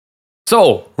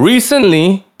So,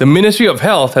 recently, the Ministry of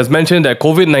Health has mentioned that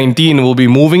COVID-19 will be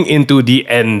moving into the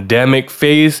endemic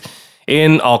phase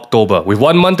in October. With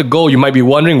 1 month to go, you might be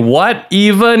wondering, what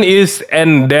even is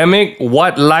endemic?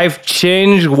 What life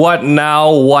change? What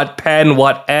now? What pen?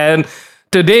 What end?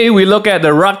 Today, we look at the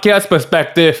Rakyat's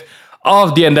perspective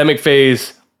of the endemic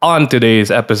phase on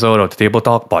today's episode of the Table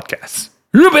Talk Podcast.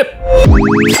 Rip it!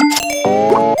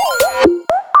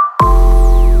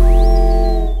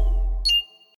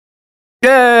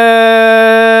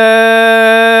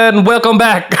 And welcome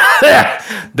back.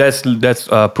 That's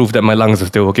proof that my lungs are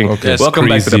still working. Okay. Welcome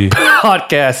back to the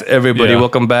podcast, everybody. Yeah.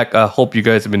 Welcome back. I hope you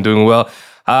guys have been doing well.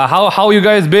 How you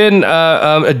guys been?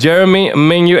 Jeremy,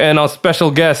 Mingyu, and our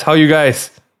special guest. How you guys?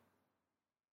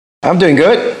 I'm doing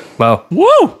good. Wow.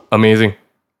 Woo! Amazing.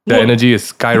 The energy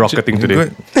is skyrocketing today.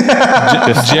 Good.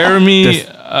 Jeremy,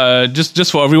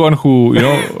 just for everyone who is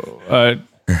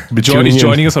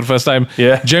joining us for the first time.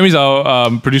 Yeah. Jeremy's our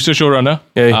producer showrunner.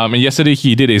 Yeah. And yesterday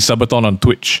he did a subathon on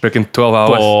Twitch Freaking 12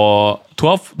 hours. for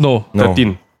 12? No.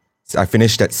 13. I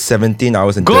finished at 17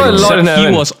 hours and Good 30 minutes. Lord in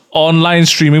heaven. He was online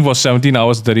streaming for 17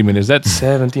 hours and 30 minutes. That's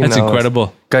 17 That's hours.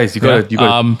 incredible. Guys, you gotta.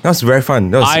 That was very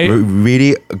fun. That was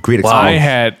really a great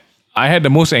experience. I had the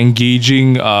most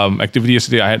engaging activity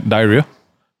yesterday. I had diarrhea.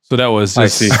 So that was I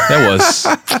just, see.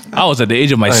 I was at the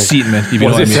edge of my seat, man. If you know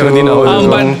Was what I it mean. 17 hours?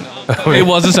 But it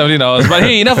wasn't 17 hours. But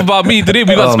hey, enough about me. Today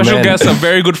we got a special man. guest, a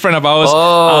very good friend of ours.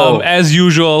 Oh. As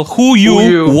usual, who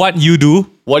you, what you do.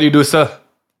 What do you do, sir?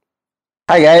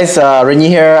 Hi guys, Renyi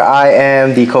here. I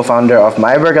am the co-founder of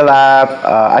My Burger Lab.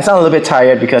 I sound a little bit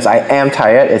tired because I am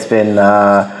tired. It's been,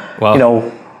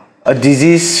 a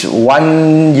disease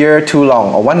 1 year too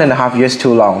long, or 1.5 years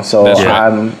too long. So That's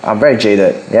right. I'm very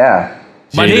jaded. Yeah.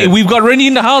 But hey, we've got Renyi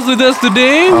in the house with us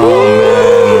today.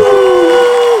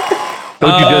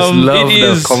 Don't you just love it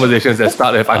the is- conversations that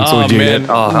start with "I'm so jaded"?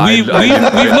 Man.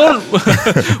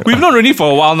 We've known Renyi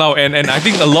for a while now, and I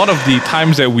think a lot of the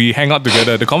times that we hang out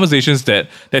together, the conversations that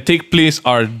take place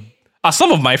are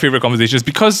some of my favorite conversations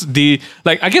because they,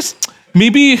 like, I guess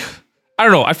maybe, I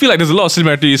don't know, I feel like there's a lot of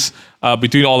similarities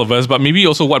between all of us, but maybe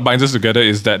also what binds us together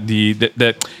is that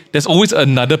that there's always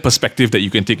another perspective that you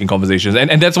can take in conversations,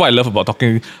 and that's what I love about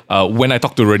talking when I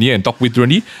talk to Renyi and talk with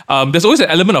Renyi. There's always an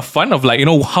element of fun of, like,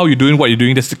 how you're doing, what you're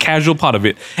doing. There's the casual part of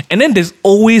it, and then there's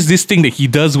always this thing that he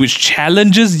does which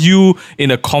challenges you in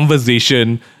a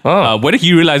conversation, whether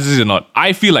he realizes it or not.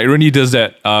 I feel like Renyi does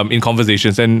that in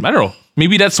conversations, and I don't know,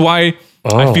 maybe that's why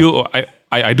I feel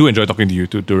I do enjoy talking to you,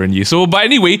 to Renyi. So, but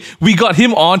anyway, we got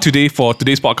him on today for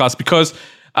today's podcast because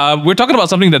we're talking about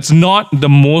something that's not the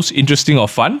most interesting or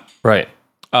fun. Right.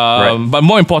 But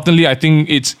more importantly, I think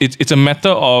it's a matter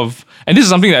of, and this is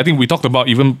something that I think we talked about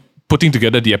even putting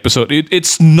together the episode.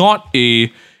 It's not a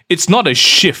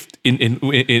shift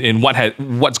in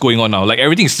what's going on now. Like,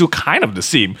 everything is still kind of the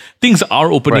same. Things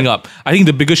are opening up. I think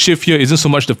the biggest shift here isn't so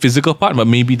much the physical part, but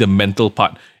maybe the mental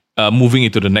part. Moving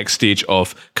into the next stage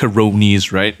of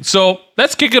Coronies, right? So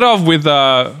let's kick it off with.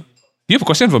 Do you have a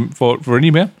question for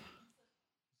Renyi, man?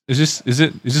 Is this? We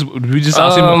just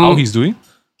ask him how he's doing.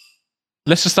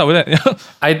 Let's just start with that.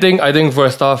 I think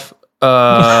first off,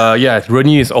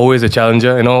 Renyi is always a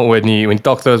challenger. When he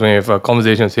talks to us, when we have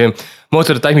conversations with him,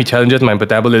 most of the time he challenges my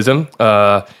metabolism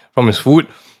from his food.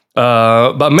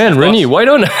 But man, Renyi, why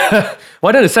don't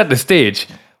you set the stage?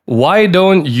 Why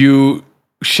don't you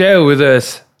share with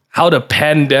us how the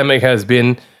pandemic has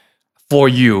been for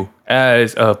you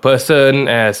as a person,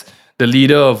 as the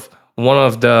leader of one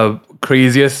of the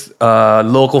craziest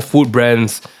local food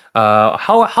brands?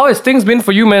 How has things been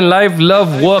for you, man? Life,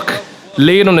 love, work,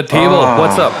 laid on the table.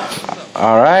 What's up?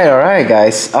 All right,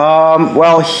 guys.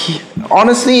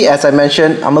 Honestly, as I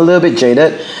mentioned, I'm a little bit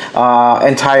jaded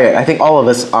and tired. I think all of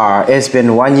us are. It's been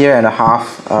 1.5 years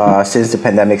since the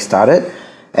pandemic started.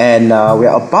 And we're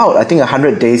about, I think,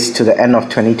 100 days to the end of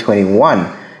 2021.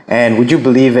 And would you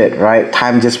believe it, right?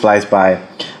 Time just flies by.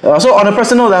 So on a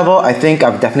personal level, I think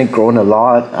I've definitely grown a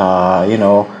lot,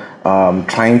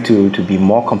 trying to be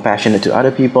more compassionate to other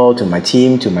people, to my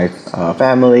team, to my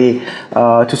family,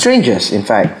 to strangers, in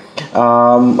fact.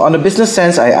 On the business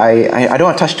sense, I don't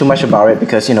want to touch too much about it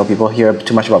because, people hear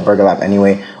too much about Burger Lab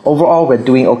anyway. Overall, we're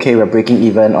doing okay. We're breaking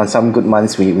even. On some good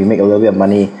months, we make a little bit of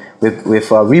money. We've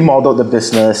remodeled the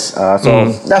business,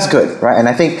 so that's good, right? And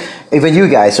I think even you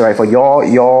guys, right, for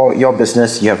your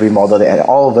business, you have remodeled it, and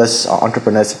all of us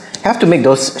entrepreneurs have to make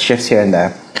those shifts here and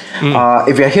there.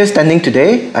 If we're here standing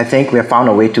today, I think we have found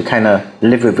a way to kind of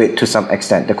live with it to some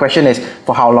extent. The question is,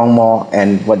 for how long more,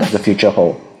 and what does the future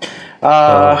hold? So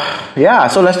on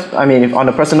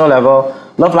a personal level,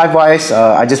 love life-wise,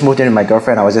 I just moved in with my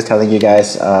girlfriend. I was just telling you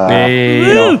guys,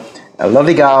 a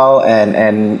lovely gal,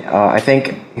 and I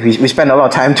think we spent a lot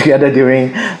of time together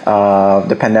during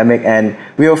the pandemic, and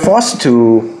we were forced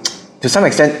to some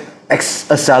extent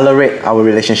accelerate our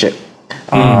relationship.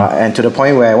 And to the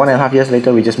point where 1.5 years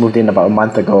later, we just moved in about a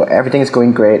month ago. Everything is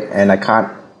going great, and I can't,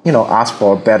 ask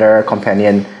for a better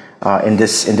companion in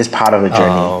this part of the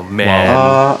journey. Oh man!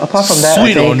 Apart from that,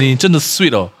 sweet I think, 你真的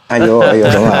sweet 哦。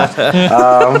 don't laugh.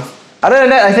 Other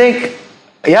than that, I think,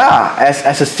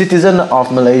 as a citizen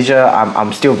of Malaysia,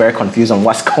 I'm still very confused on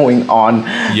what's going on,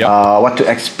 what to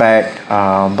expect.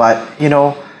 But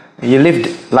you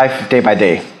live life day by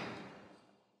day.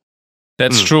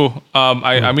 That's true.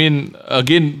 I mean,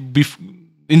 again,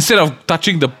 instead of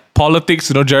touching the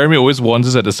politics, Jeremy always warns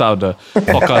us at the start of the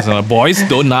podcast, boys,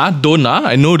 don't nah.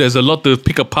 I know there's a lot to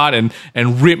pick apart and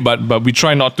rip, but we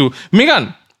try not to.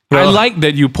 Megan, I like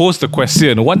that you posed the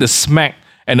question, what the smack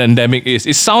an endemic is.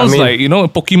 It sounds like, in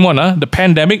Pokemon, the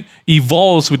pandemic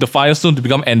evolves with the Firestone to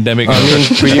become endemic.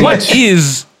 Pretty what much.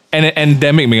 is an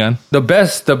endemic, Megan? The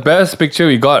best picture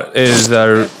we got is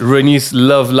Reni's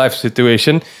love life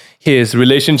situation. His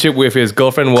relationship with his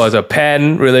girlfriend was a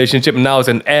pan relationship. Now it's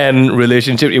an end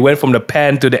relationship. It went from the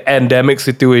pan to the endemic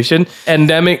situation.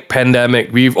 Endemic,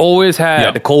 pandemic. We've always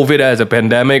had COVID as a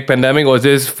pandemic. Pandemic was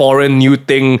this foreign new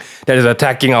thing that is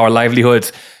attacking our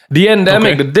livelihoods. The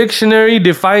endemic, the dictionary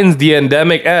defines the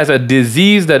endemic as a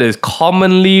disease that is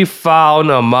commonly found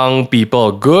among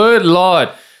people. Good Lord.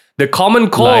 The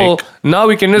common cold, now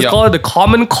we can just call it the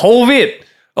common COVID.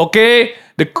 Okay?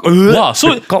 Wow,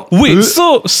 so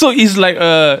it's like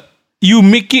you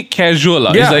make it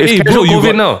casual. Yeah, it's like, it's casual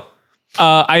COVID now.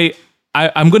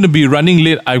 I'm going to be running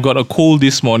late. I've got a cold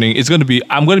this morning.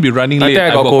 I'm going to be running late. I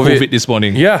I've got COVID this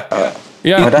morning. Yeah.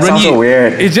 That sounds so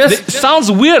weird. It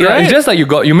sounds weird, right? It's just like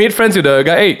you made friends with a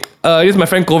guy. Hey, this is my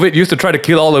friend COVID. Used to try to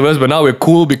kill all of us, but now we're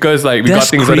cool because we got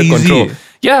things under control.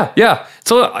 Yeah.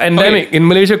 So endemic in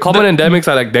Malaysia, common endemics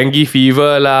are like dengue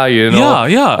fever lah,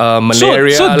 malaria.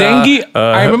 So dengue.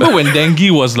 I remember when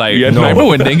dengue was I remember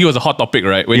when dengue was a hot topic,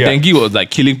 right? When dengue was like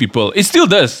killing people. It still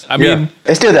does. I mean,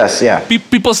 it still does. Yeah.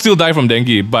 People still die from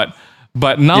dengue, but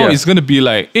now it's gonna be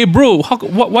like, hey, bro,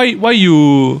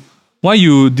 why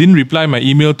you didn't reply my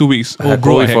email 2 weeks? Oh,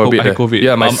 bro, I had COVID.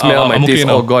 Yeah, my smell, my taste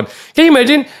all gone. Can you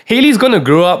imagine? Haley's gonna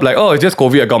grow up like, oh, it's just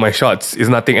COVID, I got my shots. It's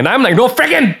nothing. And I'm like, no,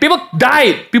 freaking, people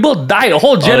died. A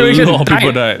whole generation died.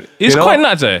 People died. It's quite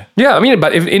nuts, eh? Yeah, I mean,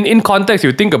 but if in context,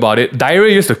 you think about it,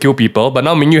 diarrhea used to kill people, but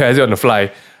now Mingyu has it on the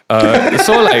fly.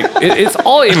 So it's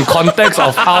all in context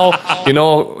of how,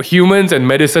 humans and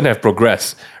medicine have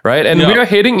progressed, right? And we are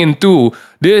heading into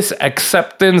this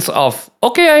acceptance of,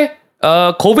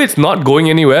 COVID's not going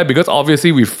anywhere because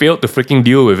obviously we failed to freaking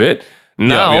deal with it.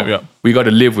 Now we got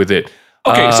to live with it.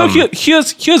 Okay, so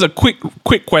here's a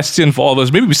quick question for all of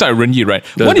us. Maybe we start with Renyi, right?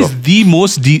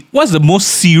 What's the most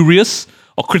serious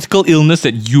or critical illness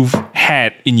that you've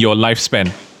had in your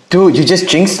lifespan? Dude, you just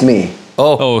jinxed me.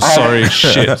 Oh, sorry.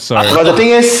 Sorry. But the thing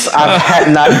is, I've had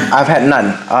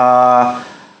none.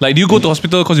 Like, do you go to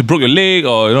hospital because you broke your leg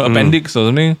or appendix or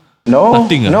something? No,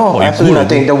 nothing. Absolutely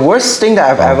nothing. The worst thing that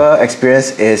I've ever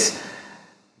experienced is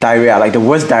diarrhea. Like the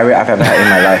worst diarrhea I've ever had in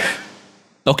my life.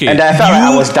 Okay. And I felt like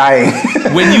I was dying.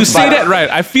 When you say that, right,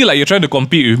 I feel like you're trying to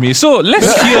compete with me. So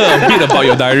let's hear a bit about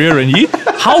your diarrhea, Renyi.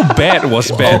 How bad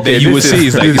was bad that you would say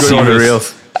is like going on the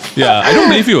rails? Yeah, I don't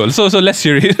believe you. So let's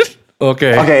hear it.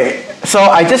 Okay. So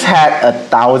I just had a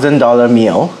 $1,000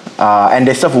 meal, and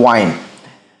they serve wine.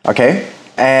 Okay.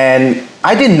 And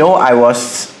I didn't know I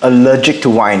was allergic to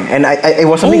wine, and it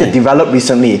was something that developed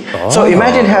recently. So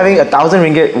imagine having 1,000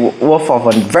 ringgit worth of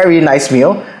a very nice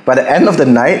meal, but at the end of the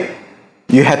night,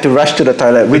 you had to rush to the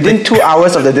toilet. Within 2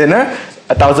 hours of the dinner,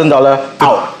 $1,000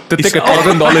 out. To take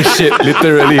 $1,000 shit,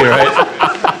 literally, right?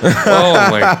 Oh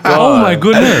my god! Oh my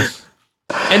goodness!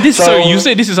 And this, so you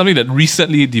said this is something that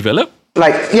recently developed?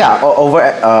 Over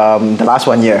the last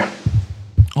 1 year.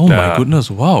 Oh my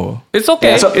goodness! Wow. It's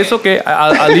okay. It's okay.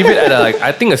 I'll leave it at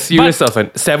I think a series of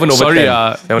a 7 over 10.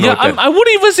 I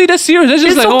wouldn't even say that's serious. That's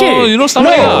just it's like okay.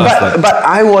 Something. But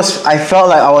I felt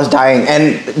like I was dying,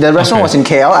 and the restaurant was in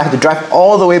KL. I had to drive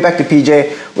all the way back to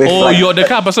PJ with. You're the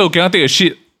kind of person who cannot take a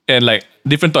shit and like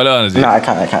different toilet, is it? No, I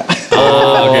can't. Okay.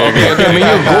 Maybe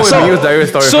diarrhea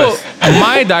story first.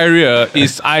 My diarrhea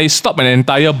is I stopped an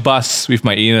entire bus with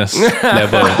my anus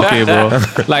level. Okay, bro.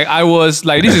 Like I was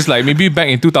like, this is like maybe back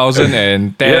in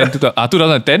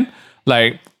 2010.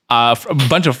 Like a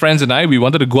bunch of friends and we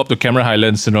wanted to go up to Cameron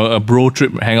Highlands, a bro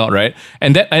trip hangout, right?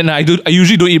 And I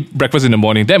usually don't eat breakfast in the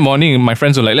morning. That morning, my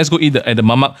friends were like, let's go eat at the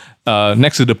Mamak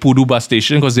next to the Pudu bus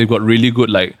station because they've got really good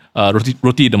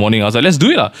roti in the morning. I was like, let's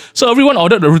do it lah. So everyone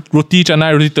ordered the roti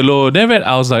canai, roti telur. Then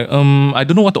I was like, I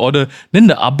don't know what to order. Then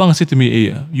the abang said to me,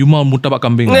 hey, you mau murtabak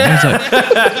kambing? I was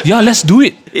like, yeah, let's do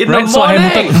it. Right? So I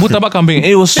had murtabak kambing.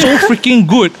 It was so freaking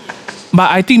good. But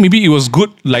I think maybe it was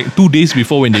good like 2 days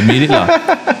before when they made it lah.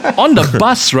 On the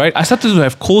bus, right, I started to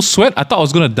have cold sweat. I thought I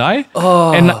was gonna die.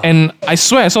 And I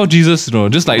swear I saw Jesus,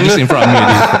 just in front of me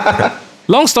already.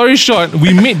 Long story short,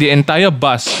 we made the entire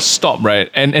bus stop, right?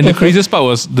 And the craziest part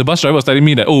was the bus driver was telling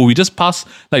me that, we just passed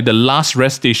like the last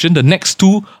rest station. The next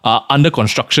two are under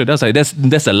construction. That's like,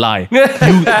 that's a lie.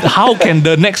 How can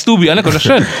the next two be under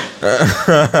construction?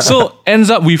 So ends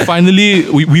up we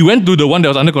went to the one that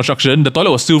was under construction. The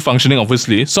toilet was still functioning,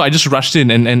 obviously. So I just rushed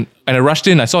in and I rushed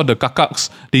in. I saw the kakaks.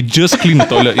 They just cleaned the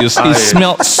toilet. It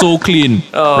smelled so clean.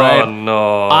 Right?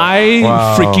 No.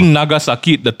 I freaking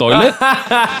Nagasaki'd the toilet.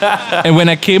 And when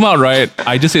I came out, right,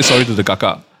 I just said sorry to the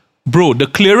kakak. Bro, the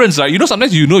clearance, right?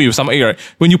 Sometimes you have some right?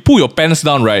 When you pull your pants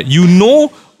down, right?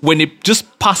 When it just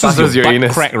passes your butt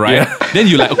anus. Crack, right? Yeah. Then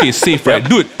you're like, okay, safe, right?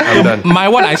 Dude, my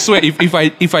one, I swear,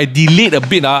 if I delayed a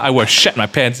bit, I would have shat my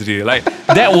pants today. Like,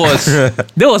 that was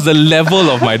the level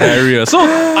of my diarrhea. So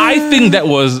I think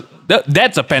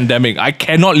that's a pandemic. I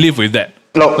cannot live with that.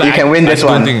 Look, you can win this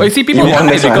one. But you see, people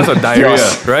die because of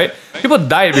diarrhea, right? People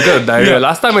died because of diarrhea.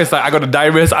 Last time it's like, I got a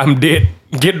diarrhea, I'm dead.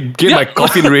 Get my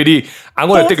coffin ready. I'm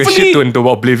going to take a shit into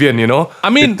oblivion, I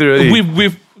mean,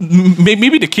 we've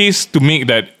maybe the case to make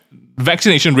that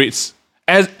vaccination rates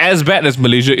as bad as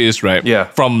Malaysia is, right? Yeah.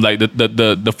 From like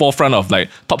the forefront of like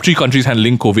top 3 countries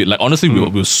handling COVID. Like honestly, we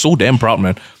were so damn proud,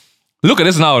 man. Look at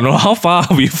this now, how far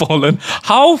have we fallen?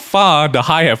 How far the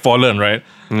high have fallen, right?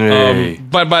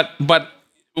 But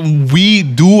we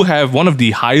do have one of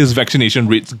the highest vaccination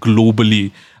rates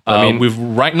globally. With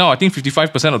right now, I think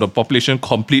 55% of the population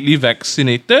completely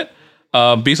vaccinated.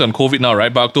 Based on COVID now,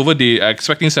 right? By October, they are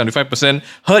expecting 75%.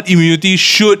 Herd immunity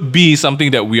should be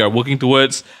something that we are working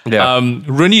towards. Yeah.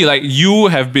 Rennie, like you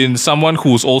have been someone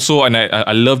who's also, and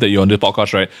I love that you're on this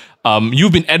podcast, right?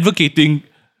 You've been advocating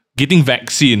getting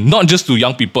vaccine, not just to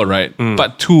young people, right?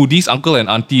 But to these uncle and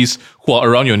aunties who are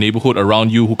around your neighborhood,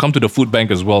 around you, who come to the food bank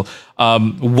as well.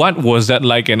 What was that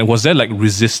like? And was there like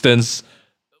resistance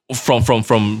from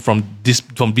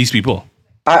these people?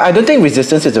 I don't think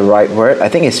resistance is the right word. I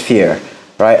think it's fear,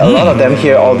 right? A lot of them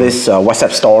hear all these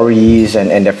WhatsApp stories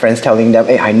and their friends telling them,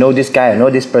 hey, I know this guy, I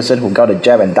know this person who got a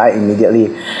jab and died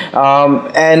immediately.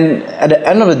 And at the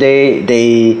end of the day,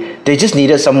 they just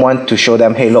needed someone to show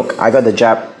them, hey, look, I got the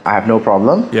jab, I have no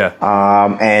problem. Yeah.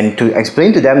 And to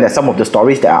explain to them that some of the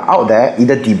stories that are out there,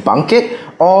 either debunk it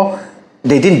or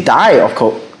they didn't die of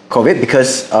COVID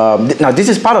because now this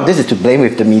is part of this is to blame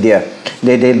with the media.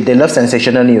 They love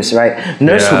sensational news, right?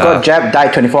 Nurse who got jabbed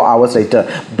died 24 hours later,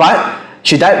 but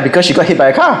she died because she got hit by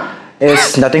a car.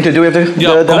 It's nothing to do with the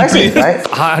vaccine, right?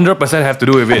 100% have to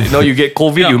do with it. You get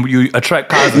COVID, you attract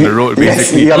cars on the road,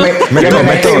 basically. Yes, that's the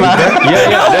main thing.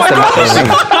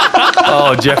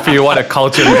 Oh, Jeffrey, what a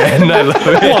culture, man. I love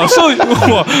it. So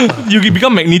you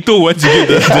become Magneto once you get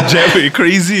the jab.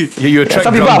 Crazy. You attract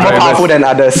some people are more powerful than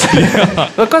others.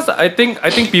 Because I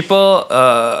think people,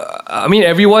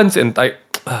 everyone's entitled.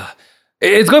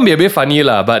 It's going to be a bit funny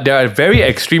lah, but there are very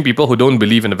extreme people who don't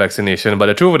believe in the vaccination. But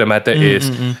the truth of the matter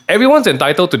is, everyone's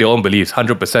entitled to their own beliefs,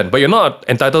 100%. But you're not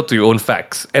entitled to your own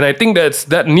facts. And I think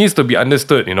that needs to be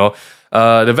understood,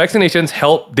 The vaccinations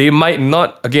help. They might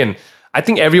not, again, I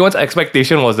think everyone's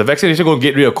expectation was the vaccination going to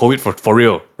get rid of COVID for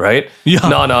real, right? Yeah.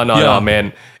 No,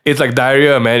 man. It's like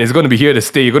diarrhea, man. It's going to be here to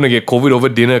stay. You're going to get COVID over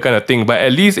dinner kind of thing. But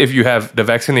at least if you have the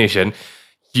vaccination,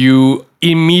 you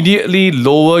immediately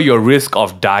lower your risk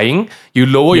of dying. You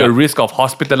lower your risk of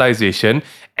hospitalization.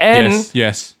 And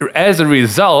as a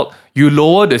result, you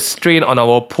lower the strain on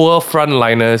our poor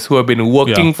frontliners who have been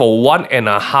working for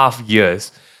 1.5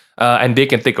 years. And they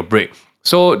can take a break.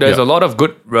 So there's a lot of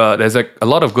good a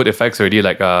lot of good effects already.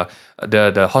 Like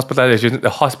the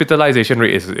hospitalization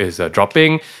rate is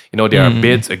dropping. There are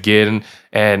beds again,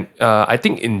 and I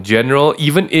think in general,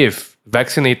 even if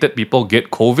vaccinated people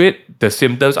get COVID, the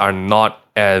symptoms are not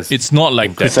as it's not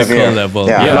like that severe level.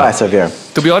 Yeah, not as severe.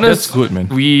 To be honest, that's good, man.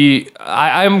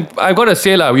 I've got to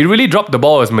say we really dropped the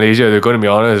ball as Malaysia. They're going to be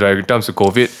honest, right, in terms of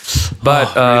COVID. But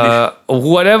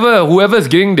whoever's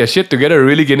getting their shit together,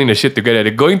 really getting their shit together.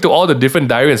 They're going to all the different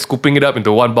diary and scooping it up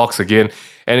into one box again.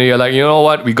 And you're like, you know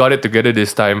what? We got it together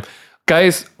this time,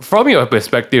 guys. From your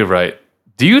perspective, right?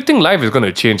 do you think life is going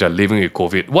to change living with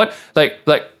COVID? What,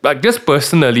 like just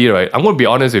personally, right? I'm going to be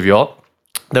honest with y'all.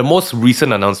 The most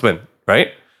recent announcement,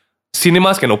 right?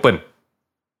 Cinemas can open,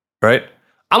 right?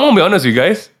 I'm going to be honest with you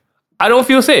guys. I don't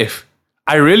feel safe.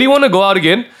 I really want to go out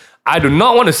again. I do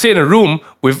not want to sit in a room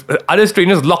with other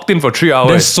strangers locked in for 3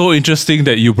 hours. That's so interesting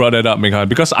that you brought that up, Ming Han,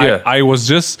 because I was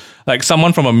just like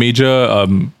someone from a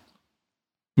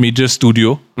major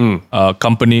studio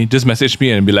company just messaged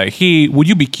me and be like, hey, would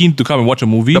you be keen to come and watch a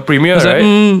movie? The premiere, I was right?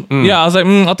 Like, yeah, I was like,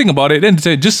 I'll think about it. Then they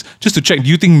said, just to check, do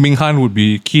you think Ming Han would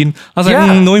be keen? I was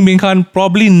like, knowing Ming Han,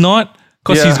 probably not,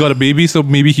 because he's got a baby, so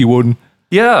maybe he won't.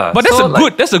 Yeah. But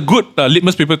that's a good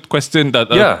litmus paper question,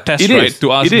 test, right?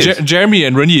 To ask Jeremy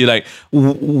and Rennie, like,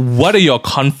 what are your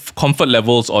comfort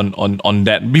levels on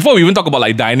that? Before we even talk about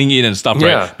like dining in and stuff,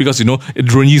 right? Because,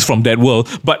 Rennie's from that world.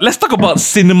 But let's talk about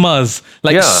cinemas,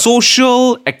 like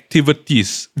social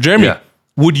activities. Jeremy,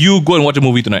 would you go and watch a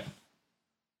movie tonight?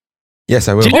 Yes,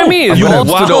 I will. Jeremy is balls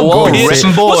to the wall.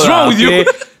 What's wrong with you?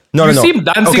 No. You see him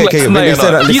dancing like tonight.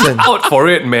 He's out for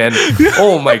it, man.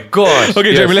 Oh my gosh.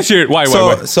 Okay, Jeremy, let's hear it. Why?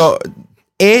 So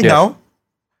now,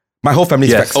 my whole family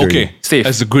is vaccinated. Okay, safe.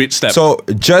 That's a great step. So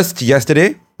just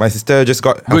yesterday, my sister just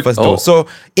got her first dose. So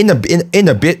in a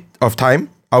bit of time,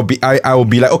 I will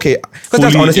be like, okay, because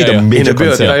that's honestly the major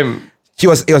concern. It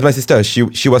was my sister.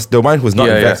 She was the one who's not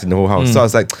vaccinated in the whole house. So I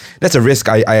was like, that's a risk.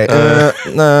 But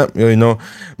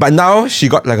now she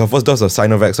got like her first dose of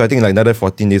Sinovac. So I think like another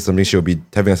 14 days something she'll be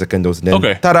having a second dose. And then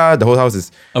tada, the whole house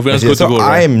is. So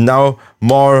I am now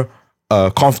more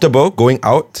comfortable going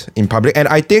out in public. And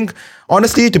I think,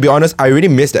 honestly, to be honest, I really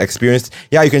miss the experience.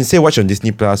 Yeah, you can say watch on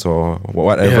Disney Plus or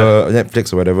whatever,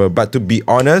 Netflix or whatever. But to be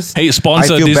honest, hey,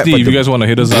 sponsor Disney if you guys want to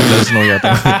hit us up. Let us know. You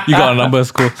got our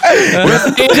numbers, cool.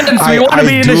 Agents, we want to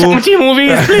be in the Shang-Chi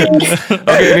movies, please.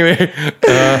 Okay, anyway.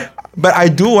 But I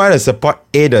do want to support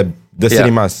the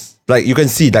cinemas. Like you can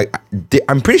see, like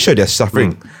I'm pretty sure they're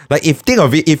suffering. Like if think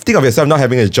of yourself not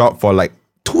having a job for like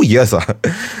 2 years.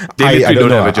 They literally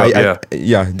don't have a job.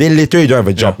 They literally don't have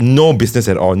a job. No business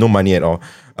at all. No money at all.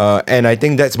 And I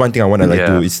think that's one thing I want to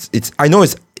do. It's I know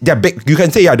they're big. You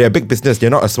can say they're a big business. They're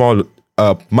not a small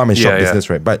mom and shop business,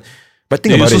 right? But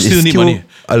think about it. It's still money.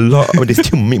 A lot. They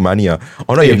still make money. Or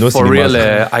not, you have no for cinemas.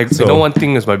 Real, you know one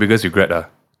thing is my biggest regret.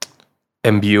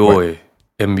 MBO.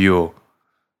 MBO.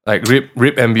 Like rip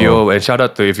MBO and shout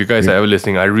out to if you guys are ever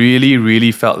listening. I really,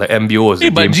 really felt like MBO was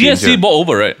a but game GSC changer. bought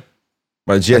over, right?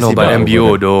 But GSC but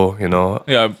MBO though,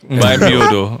 Yeah, by MBO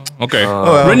though. Okay.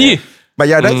 Rennie. But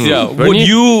that's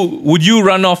Would you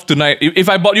run off tonight if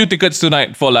I bought you tickets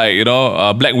tonight for like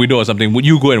Black Widow or something? Would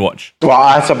you go and watch? Well,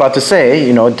 I was about to say,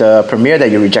 the premiere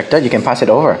that you rejected, you can pass it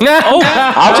over.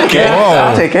 I'll take it.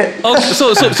 I'll take it. Oh,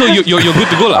 so you're good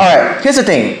to go, All right. Here's the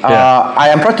thing. I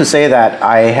am proud to say that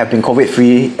I have been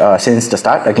COVID-free since the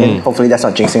start. Again, hopefully that's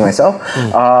not jinxing myself.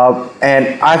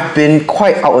 And I've been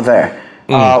quite out there.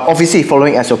 Obviously,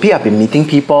 following SOP, I've been meeting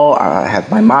people. I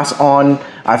have my mask on.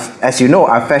 As you know,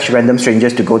 I've fetched random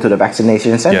strangers to go to the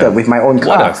vaccination center with my own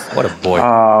car. What a boy.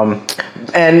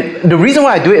 And the reason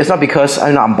why I do it is not because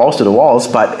I'm balls to the walls,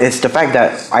 but it's the fact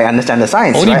that I understand the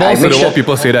science. Only balls to the wall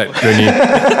people say that, Rennie.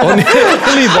 only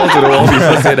balls to the wall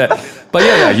people say that. But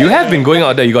you have been going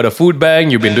out there. You got a food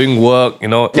bank. You've been doing work.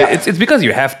 It's because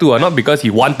you have to, not because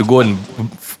you want to go and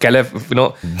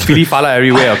fili fala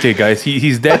everywhere. Okay, guys,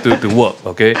 he's there to work.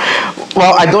 Okay.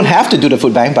 Well, I don't have to do the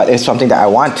food bank, but it's something that I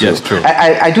want to. Yes, true.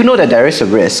 I do know that there is a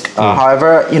risk.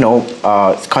 However,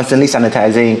 constantly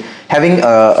sanitizing, having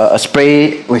a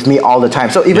spray with me all the time.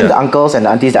 So even the uncles and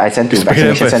the aunties that I send to the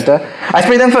vaccination center, I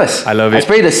spray them first. I love it. I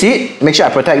spray the seat, make sure I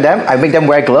protect them. I make them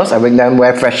wear gloves. I make them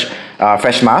wear fresh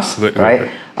masks, right?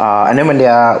 And then when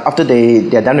after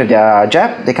they're done with their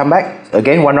jab, they come back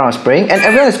again, one round of spraying, and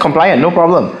everyone is compliant, no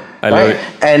problem. I love it.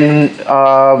 And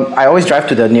I always drive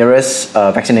to the nearest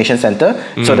vaccination center,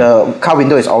 so the car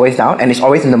window is always down, and it's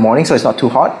always in the morning, so it's not too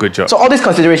hot. Good job. So all these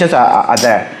considerations are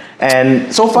there.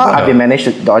 And so far, I've been managed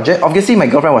to dodge it. Obviously, my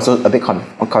girlfriend was a bit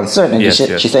concerned, and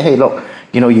she said, "Hey, look,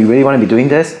 you really want to be doing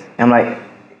this?" And I'm like,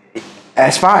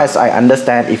 as far as I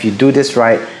understand, if you do this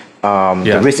right,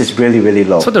 the risk is really, really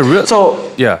low. So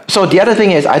the other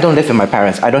thing is, I don't live with my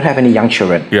parents. I don't have any young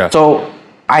children. So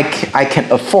I can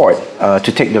afford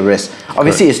to take the risk.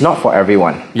 Obviously, it's not for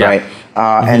everyone, right?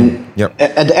 And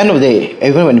at the end of the day,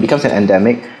 even when it becomes an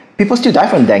endemic, people still die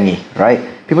from dengue, right?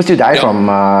 People still die from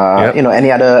any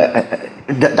other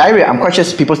diarrhea. I'm quite sure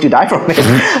people still die from it.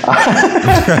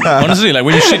 Honestly, like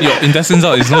when you shit your intestines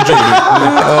out, it's no joke.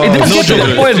 It does get to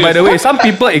that point, by the way. Some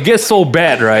people, it gets so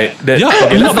bad, right? That,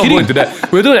 let's not go into that.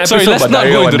 We'll do an episode about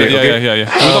diarrhea one day. Yeah.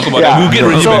 We'll talk about that. We'll get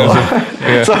rid of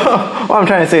it. So what I'm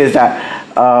trying to say is that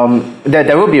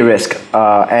there will be risk,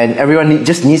 and everyone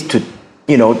just needs to,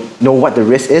 know what the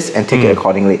risk is and take it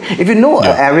accordingly. If you know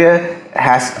an area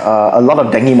has a lot of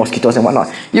dengue mosquitoes and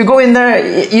whatnot, you go in there,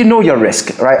 you know your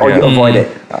risk, right? Or you avoid it.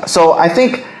 So I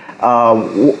think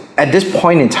at this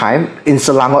point in time, in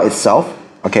Selangor itself,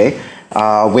 okay,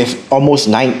 with almost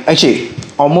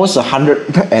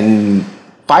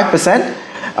 105%.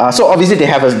 So obviously they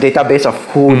have a database of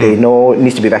who they know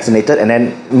needs to be vaccinated, and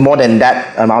then more than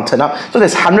that amount turn up. So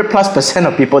there's 100+%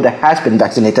 of people that has been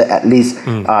vaccinated at least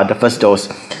the first dose.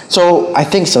 So I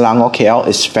think Selangor KL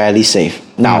is fairly safe.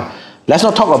 Now, let's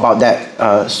not talk about that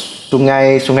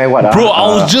Sungai what? Bro,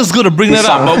 I was just gonna bring that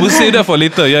up, but we'll save that for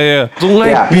later.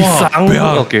 Sungai Pisang.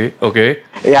 Okay.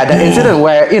 Yeah, the incident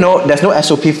where there's no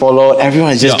SOP followed,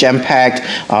 everyone is just jam packed,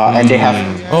 and they have.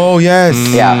 Oh yes.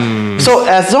 Yeah. So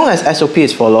as long as SOP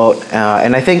is followed,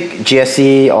 and I think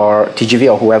GSC or TGV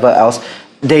or whoever else,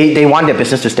 they want their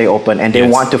business to stay open, and they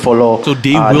want to follow. So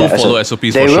they will follow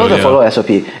SOPs. They will follow SOP,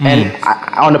 and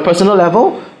on a personal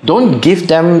level, don't give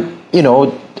them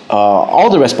all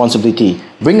the responsibility.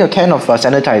 Bring a can of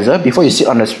sanitizer before you sit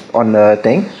on the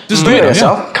thing. Just do it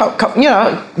yourself.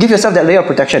 Give yourself that layer of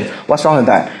protection. What's wrong with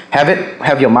that?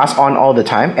 Have your mask on all the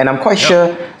time. And I'm quite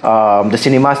sure the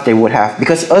cinemas they would have,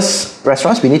 because us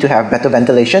restaurants we need to have better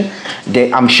ventilation.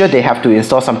 I'm sure they have to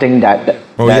install something that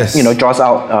draws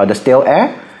out the stale air.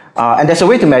 And there's a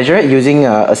way to measure it using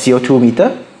a CO2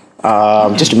 meter.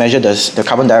 Just to measure the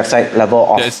carbon dioxide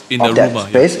level of that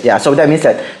space. Yeah, so that means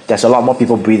that there's a lot more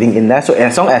people breathing in there. So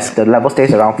as long as the level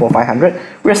stays around 400-500,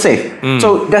 we're safe.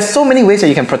 So there's so many ways that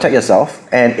you can protect yourself,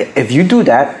 and if you do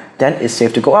that, then it's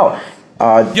safe to go out.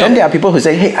 Then there are people who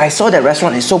say, hey, I saw that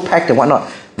restaurant is so packed and whatnot.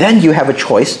 Then you have a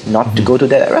choice not to go to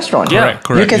that restaurant. Correct.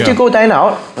 You can still go dine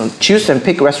out, choose and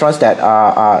pick restaurants that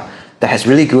has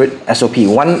really good SOP.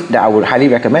 One that I would highly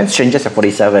recommend, Strangers at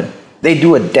 47. They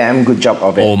do a damn good job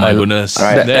of it. Oh my goodness.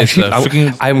 Right.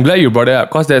 I'm glad you brought it up,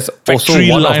 because there's also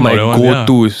one of my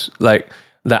go-tos, like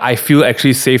that I feel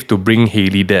actually safe to bring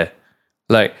Haley there.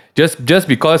 Like just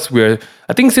because I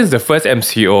think since the first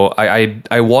MCO,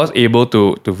 I was able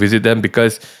to visit them,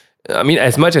 because I mean,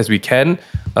 as much as we can,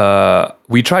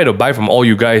 we try to buy from all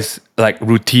you guys like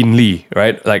routinely,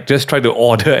 right? Like just try to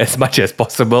order as much as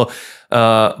possible.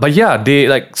 But yeah, they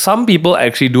like some people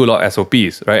actually do a lot of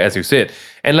SOPs, right? As you said,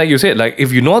 and like you said, like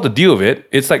if you know how to deal with it,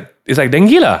 it's like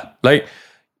dengue lah. Like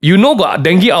got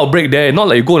dengue outbreak there, not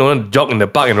like you go and jog in the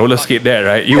park and roller skate there,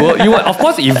 right? You will of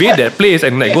course evade that place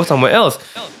and like go somewhere else.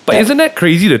 But isn't that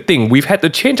crazy to think we've had to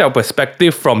change our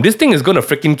perspective from this thing is gonna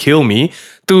freaking kill me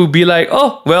to be like,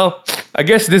 oh well, I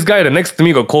guess this guy next to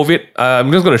me got COVID.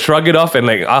 I'm just gonna shrug it off and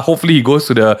like hopefully he goes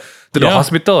to the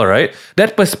hospital, right?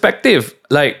 That perspective,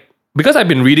 like. Because I've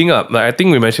been reading up, like I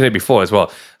think we mentioned it before as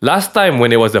well. Last time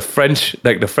when it was the French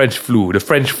flu, the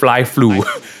French fly flu,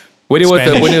 when it was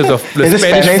the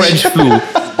Spanish French flu.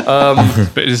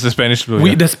 It's the Spanish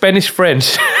flu. The Spanish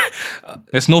French.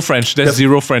 There's no French. There's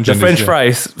zero French. The French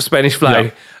fries, Spanish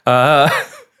fly. Yeah.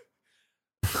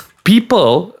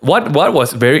 People, what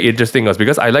was very interesting was,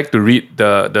 because I like to read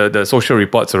the social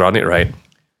reports around it, right?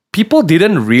 People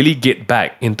didn't really get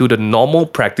back into the normal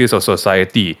practice of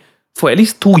society for at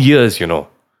least 2 years,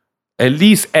 at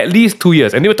least 2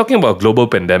 years, and they were talking about a global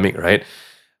pandemic, right?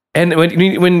 And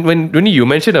when you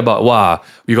mentioned about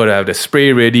we gotta have the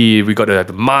spray ready, we gotta have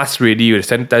the mask ready, the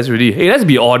sanitizer ready. Hey, let's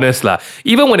be honest lah.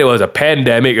 Even when it was a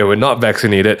pandemic and we're not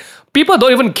vaccinated, people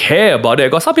don't even care about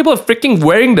it. Because some people are freaking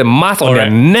wearing the mask on their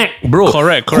neck, bro.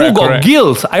 Correct. Who got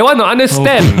gills? I want to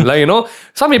understand.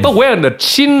 Some people wear on the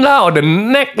chin lah or the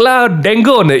neck lah, dengue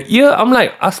on the ear. I'm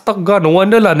like, astaghfirullah, no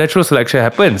wonder lah, natural selection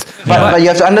happens. But you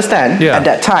have to understand, at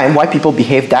that time, why people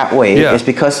behaved that way is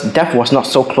because death was not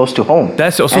so close to home.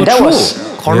 That's also true.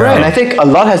 Correct. And I think a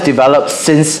lot has developed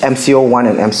since MCO 1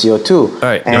 and MCO 2.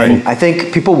 Right. And I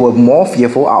think people were more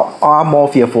fearful, are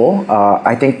more fearful,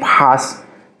 I think past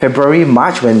February,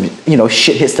 March, when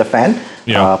shit hits the fan,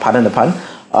 pardon the pun.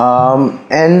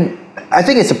 And I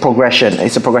think it's a progression.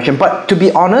 But to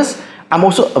be honest, I'm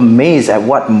also amazed at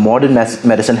what modern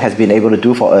medicine has been able to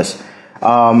do for us.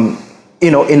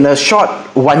 In a short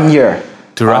 1 year.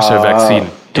 To rush a vaccine.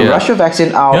 Rush a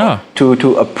vaccine out,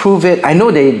 to approve it. I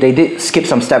know they did skip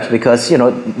some steps because,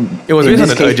 it was based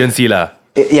on an urgency lah.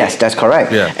 Yes, that's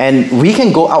correct. Yeah. And we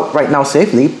can go out right now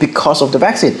safely because of the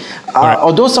vaccine.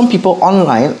 Although some people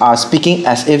online are speaking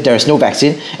as if there is no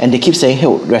vaccine, and they keep saying, hey,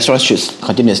 restaurants should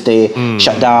continue to stay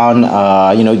shut down,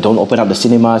 don't open up the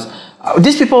cinemas.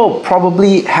 These people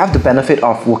probably have the benefit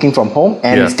of working from home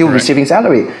and still receiving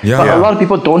salary. But a lot of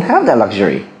people don't have that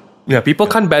luxury. Yeah, people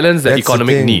can't balance the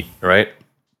economic need, right?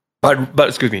 But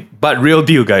excuse me, but real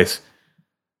deal, guys.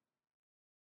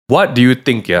 what do you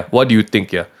think? Yeah, what do you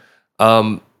think? Yeah,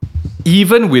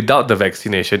 even without the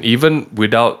vaccination, even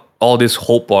without all this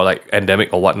hope or like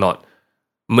endemic or whatnot,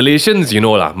 Malaysians,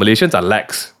 Malaysians are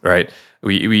lax, right?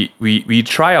 We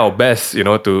try our best,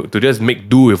 to just make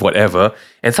do with whatever.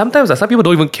 And sometimes some people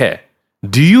don't even care.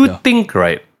 Do you think,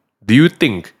 right? Do you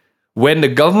think when the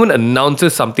government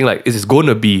announces something like this is going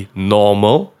to be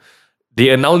normal, they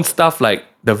announce stuff like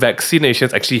the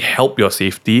vaccinations actually help your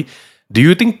safety, do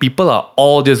you think people are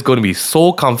all just going to be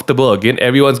so comfortable again?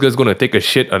 Everyone's just going to take a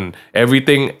shit on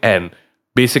everything and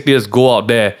basically just go out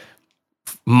there,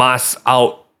 mask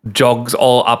out, jogs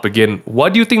all up again.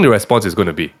 What do you think the response is going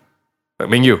to be? I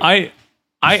mean,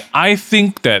 I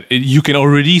think that you can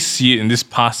already see it in this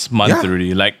past month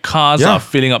already. Like cars are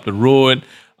filling up the road.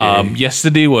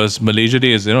 Yesterday was Malaysia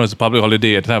Day, it's a public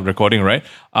holiday at the time of recording, right?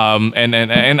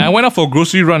 And I went out for a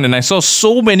grocery run and I saw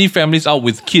so many families out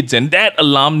with kids, and that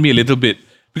alarmed me a little bit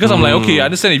because I'm like, okay, I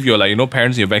understand if you're like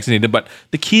parents and you're vaccinated, but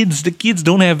the kids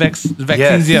don't have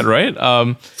vaccines yet, right?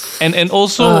 And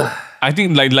also I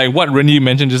think like what Rennie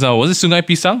mentioned just now, was it Sungai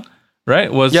Pisang?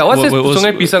 Right? What's this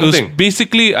Sungai Pisang thing?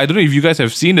 Basically, I don't know if you guys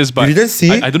have seen this, but you didn't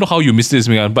see it? I don't know how you missed this,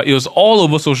 Mingan, but it was all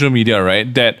over social media,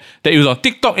 right? That it was on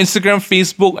TikTok, Instagram,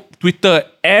 Facebook, Twitter,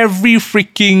 every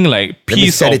freaking like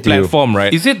piece of platform,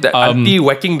 right? Is it the auntie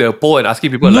whacking the pole and asking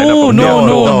people to line up?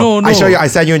 No. I show you. I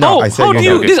send you now.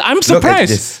 I'm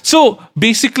surprised. So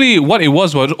basically, what it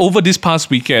was over this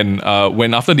past weekend,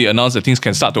 when after they announced that things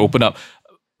can start to open up,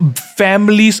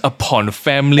 families upon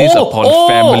families.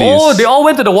 They all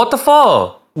went to the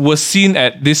waterfall. Was seen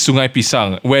at this Sungai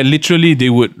Pisang, where literally they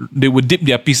would dip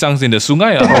their pisangs in the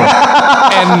sungai. and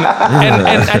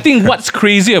I think what's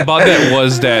crazy about that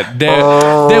was that there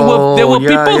were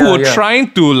people who were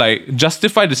trying to like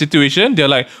justify the situation. They're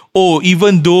like,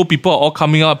 even though people are all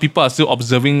coming out, people are still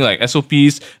observing like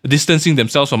SOPs, distancing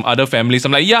themselves from other families.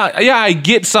 I'm like, I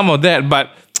get some of that,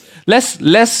 but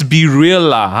let's be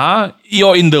real huh?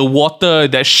 You're in the water,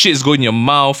 that shit's going in your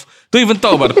mouth. Don't even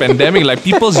talk about the pandemic. Like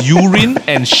people's urine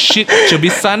and shit,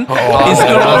 cebisan play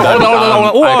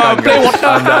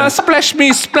water, splash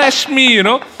me,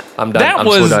 I'm done. That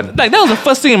was the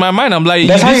first thing in my mind. I'm like,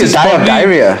 that's how you die of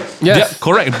diarrhea. Yes. Yeah,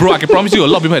 correct, bro. I can promise you, a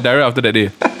lot of people had diarrhea after that day.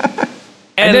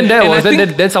 And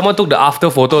then someone took the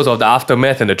after photos of the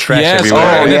aftermath and the trash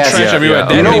everywhere. Trash everywhere.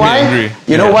 You know why?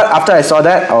 You know what? After I saw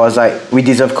that, I was like, we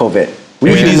deserve COVID.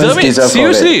 We deserve it.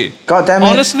 Seriously. COVID. God damn it.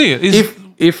 Honestly,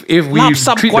 if we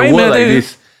treat the world like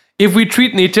this, if we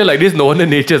treat nature like this, no wonder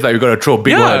nature's like, we gotta throw a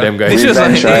big one of them guys. Nature's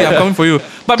like, hey, I'm coming for you.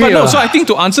 But no, so I think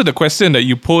to answer the question that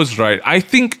you posed, right, I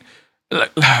think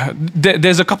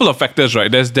there's a couple of factors,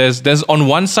 right? There's on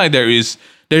one side there's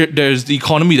the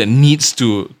economy that needs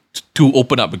to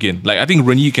open up again. Like I think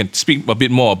Rennie can speak a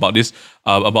bit more about this,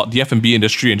 about the F&B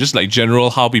industry and just like general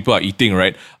how people are eating,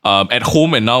 right? At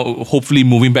home and now hopefully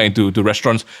moving back into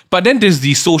restaurants. But then there's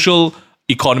the social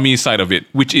economy side of it,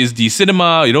 which is the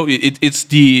cinema. It's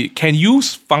the can you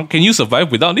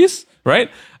survive without this, right?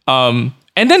 And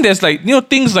then there's like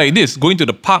things like this, going to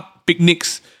the park,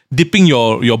 picnics, dipping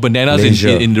your bananas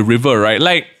in the river, right?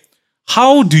 Like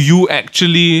how do you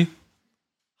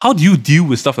deal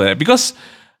with stuff like that? Because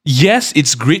yes,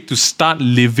 it's great to start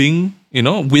living,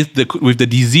 with the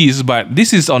disease, but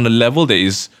this is on a level that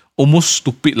is almost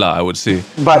stupid, I would say.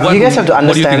 But you guys have to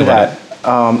understand that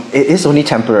it is only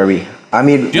temporary. I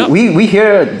mean, we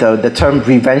hear the term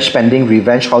revenge spending,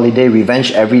 revenge holiday,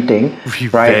 revenge everything,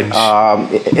 right?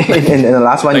 In the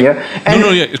last 1 year. And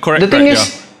correct. The thing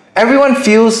is, everyone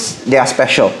feels they are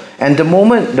special. And the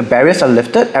moment the barriers are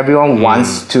lifted, everyone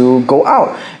wants to go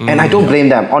out. And I don't blame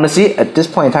them. Honestly, at this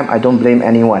point in time, I don't blame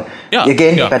anyone.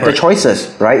 Better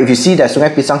choices, right? If you see that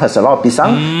Sungai Pisang has a lot of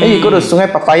pisang, then you go to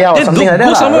Sungai Papaya or something like that.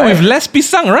 Go somewhere with less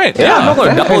pisang, right? I'm not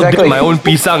going to double dip my own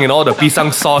pisang in all the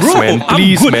pisang sauce, man.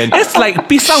 Please, man. It's like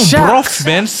pisang broth,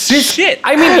 man. Shit.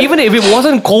 I mean, even if it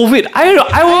wasn't COVID,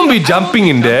 I won't be jumping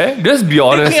in there. Just be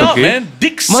honest, okay? Out, man.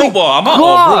 Dick soup,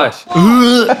 gosh.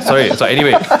 Sorry.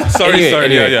 Anyway.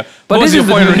 Sorry. But this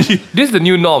is the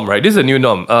new norm, right? This is the new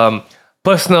norm.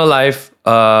 Personal life.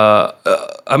 I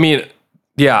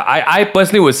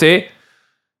personally would say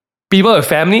people with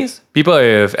families, people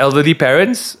with elderly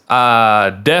parents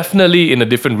are definitely in a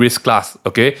different risk class.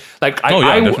 Okay, like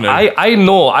I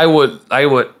know I would.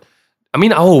 I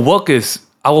mean, our work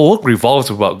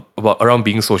revolves around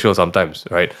being social sometimes,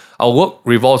 right? Our work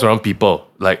revolves around people.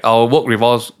 Like our work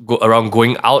revolves around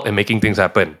going out and making things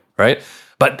happen, right?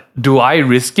 But do I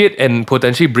risk it and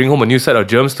potentially bring home a new set of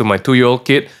germs to my 2-year-old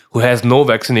kid who has no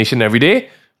vaccination every day?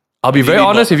 I'll be very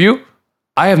honest with you.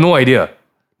 I have no idea.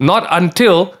 Not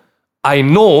until I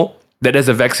know that there's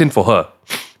a vaccine for her.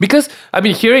 Because I've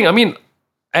been hearing,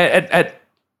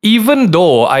 even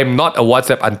though I'm not a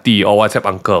WhatsApp auntie or WhatsApp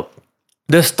uncle,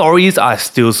 the stories are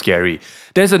still scary.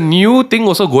 There's a new thing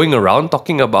also going around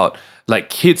talking about like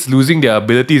kids losing their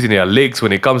abilities in their legs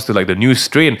when it comes to like the new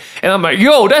strain. And I'm like,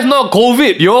 yo, that's not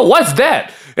COVID, yo. What's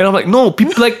that? And I'm like, no,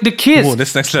 people like the kids. Whoa,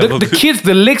 that's next level. The kids,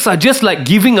 the legs are just like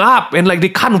giving up and like they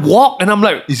can't walk. And I'm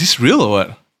like, is this real or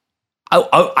what?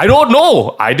 I don't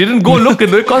know. I didn't go look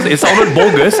into it because it sounded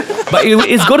bogus. But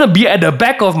it's gonna be at the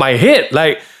back of my head.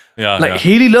 Like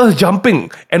Hailey loves jumping.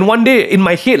 And one day in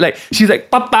my head, like she's like,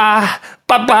 Papa,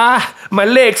 my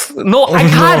legs. No,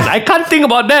 I can't think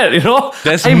about that, you know.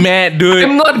 That's mad, dude.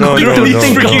 I'm not literally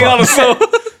freaking out. So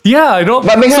yeah, you know.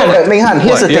 But Meng Han,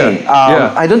 here's the thing.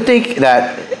 I don't think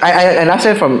that I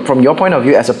understand from your point of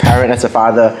view as a parent, as a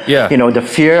father, you know, the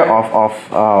fear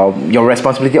of your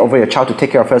responsibility over your child to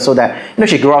take care of her so that, you know,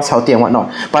 she grows healthy and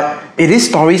whatnot. But it is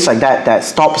stories like that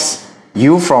stops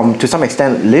you from, to some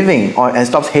extent, living, and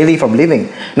stops Hailey from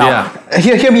living. Now,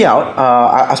 hear me out.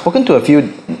 I've spoken to a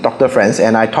few doctor friends,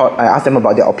 and I asked them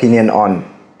about their opinion on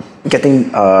getting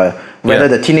whether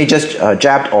the teenagers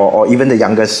jabbed or even the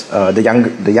youngest, the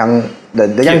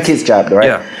young kids jabbed,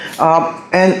 right?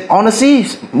 And honestly,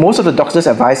 most of the doctors'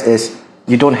 advice is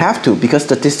you don't have to, because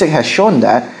statistics has shown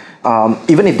that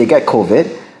even if they get COVID,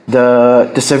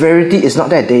 the severity is not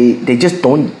there. They just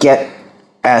don't get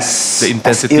as the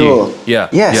intensity. As ill.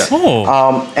 Yes.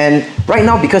 And right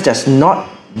now, because there's not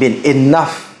been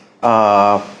enough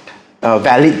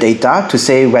valid data to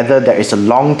say whether there is a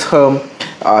long-term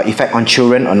effect on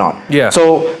children or not.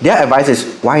 So their advice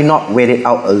is, why not wait it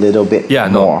out a little bit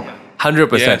more?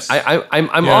 100%. Yes.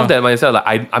 I'm off that myself.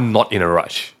 Like I'm not in a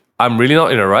rush. I'm really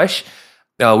not in a rush.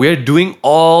 We're doing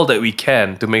all that we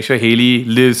can to make sure Hailey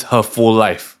lives her full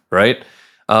life, right?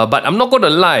 But I'm not going to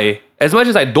lie. As much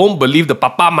as I don't believe the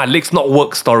Papa, my legs not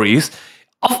work stories,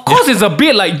 of course it's a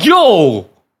bit like, yo,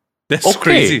 that's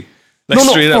crazy. Like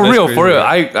for real.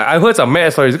 I heard some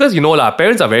mad stories because, you know,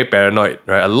 parents are very paranoid,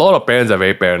 right? A lot of parents are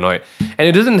very paranoid. And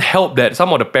it doesn't help that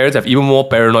some of the parents have even more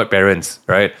paranoid parents,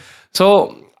 right?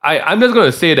 So I'm just going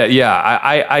to say that,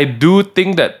 I do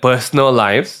think that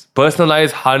personalized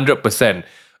 100%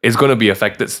 is going to be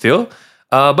affected still.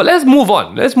 But let's move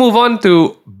on. Let's move on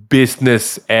to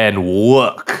business and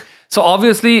work. So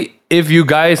obviously, if you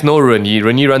guys know Renee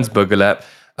runs Burger Lab.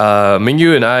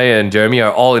 Mingyu and I and Jeremy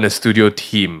are all in a studio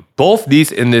team. Both these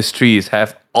industries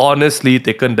have honestly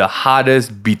taken the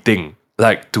hardest beating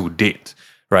like to date,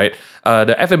 right?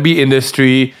 The F&B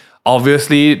industry,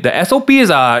 obviously, the SOPs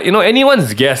are, you know,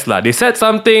 anyone's guess lah. They said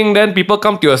something, then people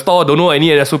come to your store, don't know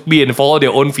any SOP and follow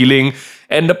their own feeling.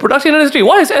 And the production industry,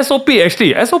 what is SOP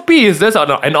actually? SOP is just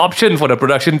an option for the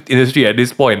production industry at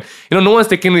this point. You know, no one's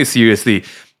taking it seriously.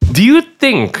 Do you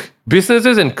think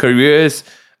businesses and careers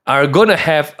are going to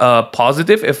have a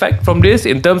positive effect from this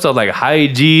in terms of like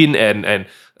hygiene and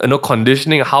you know,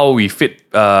 conditioning, how we fit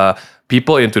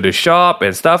people into the shop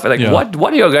and stuff? Like,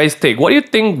 what do you guys think? What do you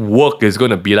think work is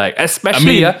going to be like?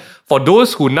 Especially for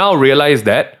those who now realize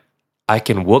that I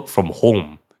can work from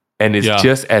home and it's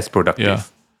just as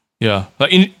productive.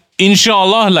 Like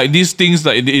inshallah, like these things,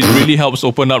 like it really helps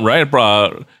open up, right?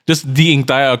 Just the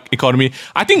entire economy.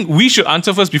 I think we should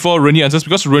answer first before Renee answers,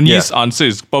 because Renee's answer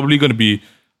is probably going to be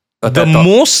the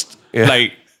most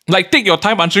like take your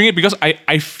time answering it, because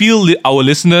I feel our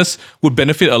listeners would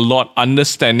benefit a lot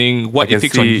understanding what it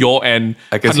takes on your end.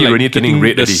 I can see Renee getting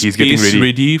ready. He's getting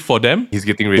ready for them. He's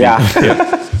getting ready.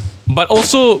 But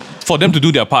also for them to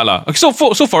do their part lah. So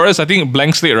for us, I think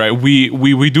Blank Slate, right?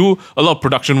 We do a lot of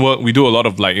production work. We do a lot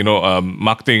of like, you know,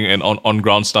 marketing and on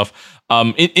ground stuff.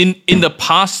 In the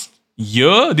past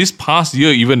year, this past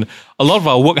year even, a lot of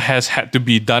our work has had to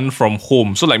be done from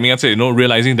home. So like Ming said, you know,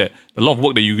 realizing that a lot of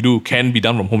work that you do can be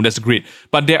done from home, that's great.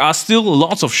 But there are still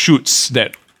lots of shoots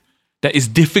that is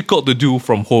difficult to do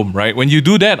from home, right? When you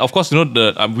do that, of course, you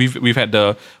know, we've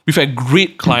had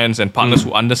great clients and partners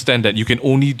who understand that you can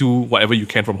only do whatever you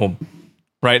can from home,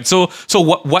 right? So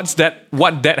what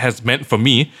that has meant for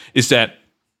me is that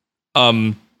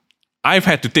I've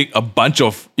had to take a bunch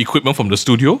of equipment from the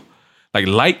studio, like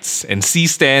lights and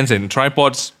C-stands and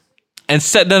tripods, and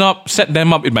set them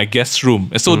up in my guest room,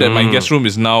 and so that my guest room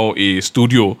is now a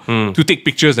studio to take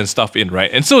pictures and stuff in, right?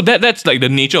 And so that's like the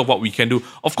nature of what we can do.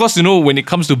 Of course, you know, when it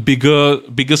comes to bigger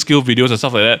scale videos and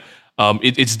stuff like that,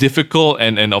 it's difficult,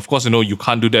 and of course, you know, you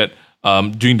can't do that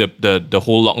during the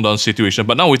whole lockdown situation.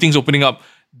 But now with things opening up,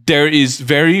 there is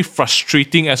very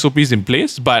frustrating SOPs in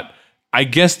place, but I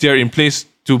guess they're in place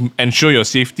to ensure your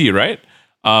safety, right?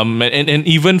 And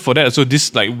even for that, so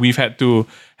this, like, we've had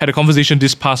a conversation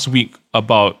this past week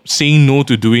about saying no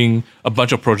to doing a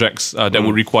bunch of projects that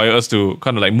would require us to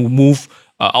kind of like move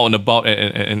out and about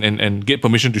and get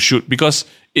permission to shoot, because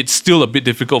it's still a bit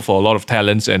difficult for a lot of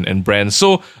talents and brands.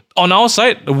 So on our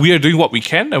side, we are doing what we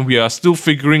can, and we are still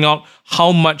figuring out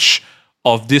how much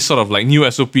of this sort of like new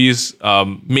SOPs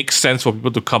makes sense for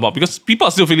people to come out, because people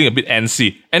are still feeling a bit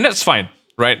antsy, and that's fine,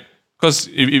 right? Because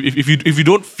if you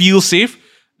don't feel safe,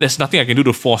 there's nothing I can do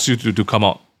to force you to come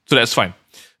out. So that's fine.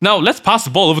 Now let's pass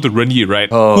the ball over to Renyi, right?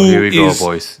 Oh, here we go,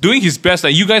 boys. Doing his best.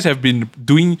 Like, you guys have been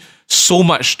doing so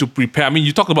much to prepare. I mean,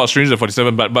 you talked about Stranger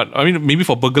 47, but I mean, maybe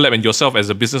for Burger Lab and yourself as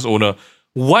a business owner,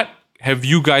 what have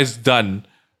you guys done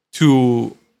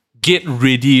to get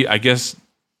ready, I guess,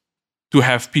 to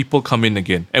have people come in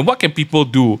again? And what can people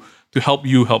do to help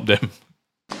you help them?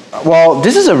 Well,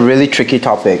 this is a really tricky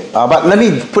topic, but let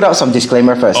me put out some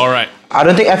disclaimer first. All right. I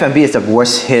don't think F&B is the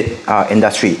worst hit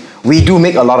industry. We do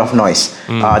make a lot of noise,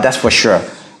 that's for sure.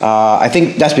 I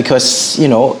think that's because,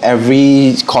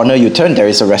 every corner you turn, there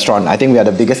is a restaurant. I think we are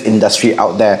the biggest industry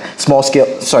out there,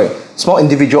 small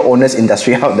individual owners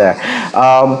industry out there.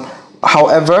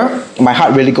 However, my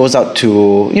heart really goes out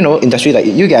to, industry like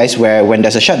you guys, where when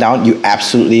there's a shutdown, you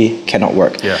absolutely cannot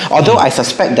work. Yeah. Although I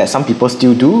suspect that some people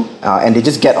still do, and they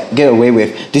just get away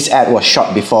with, this ad was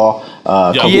shot before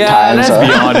COVID times. Let's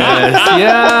be honest.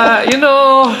 Yeah,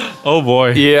 Oh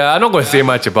boy. Yeah, I'm not going to say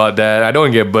much about that. I don't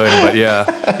want to get burned, but yeah.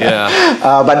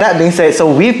 But that being said,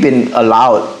 so we've been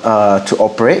allowed to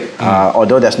operate,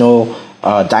 although there's no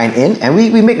dine-in, and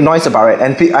we make noise about it.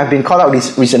 And I've been called out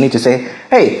recently to say,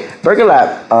 hey, Burger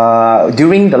Lab,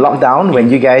 during the lockdown, when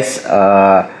you guys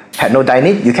had no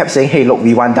dine-in, you kept saying, hey, look,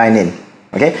 we want dine-in.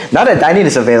 Okay, now that dine-in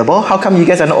is available, how come you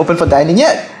guys are not open for dine-in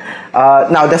yet?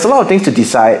 Now, there's a lot of things to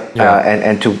decide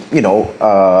and to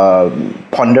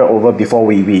ponder over before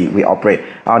we operate.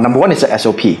 Number one is the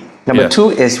SOP. Number two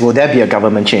is, will there be a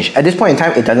government change? At this point in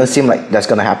time, it doesn't seem like that's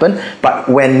going to happen. But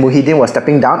when Muhyiddin was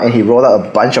stepping down and he rolled out a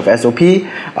bunch of SOP,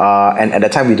 and at the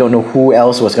time we don't know who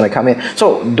else was going to come in.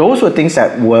 So those were things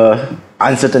that were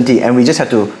uncertainty, and we just had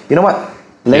to,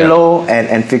 lay low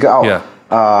and figure out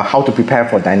how to prepare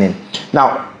for dining.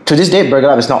 Now, to this day, Burger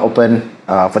Lab is not open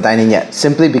for dining yet,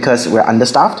 simply because we're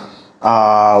understaffed.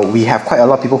 We have quite a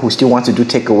lot of people who still want to do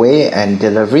takeaway and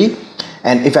delivery.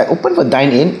 And if I open for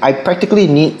dine-in, I practically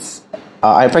need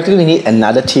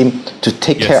another team to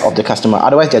take care of the customer.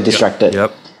 Otherwise, they're distracted.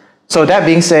 Yep. So that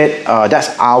being said,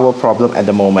 that's our problem at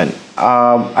the moment.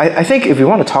 I think if we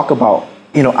want to talk about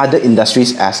other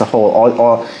industries as a whole,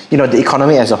 or the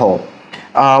economy as a whole,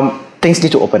 things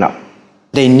need to open up.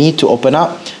 They need to open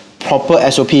up.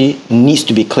 Proper SOP needs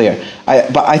to be clear.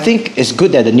 But I think it's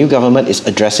good that the new government is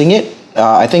addressing it.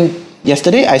 I think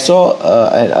yesterday I saw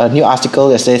a new article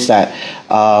that says that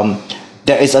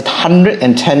there is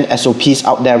 110 SOPs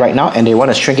out there right now, and they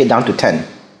want to shrink it down to 10.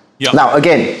 Yep. Now,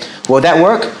 again, will that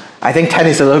work? I think 10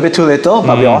 is a little bit too little,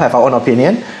 but we all have our own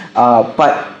opinion.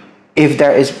 But if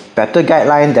there is better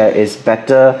guideline, there is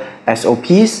better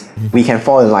SOPs, we can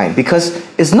fall in line. Because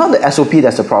it's not the SOP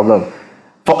that's the problem.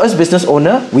 For us business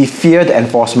owner, we fear the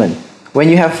enforcement. When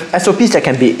you have SOPs that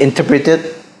can be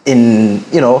interpreted in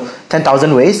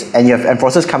 10,000 ways, and you have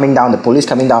enforcers coming down, the police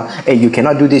coming down, hey, you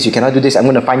cannot do this, I'm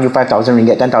going to fine you 5,000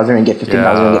 ringgit, 10,000 ringgit,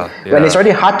 15,000 ringgit. When it's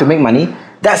already hard to make money,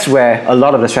 that's where a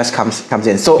lot of the stress comes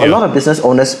in. So a lot of business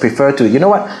owners prefer to,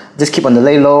 just keep on the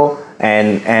lay low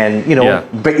and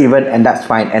break even, and that's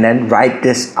fine, and then ride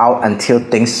this out until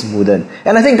things smoothen.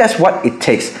 And I think that's what it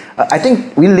takes. I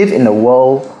think we live in a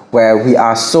world where we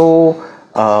are so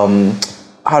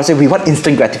we want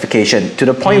instant gratification, to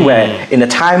the point where in a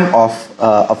time of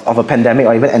a pandemic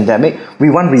or even endemic, we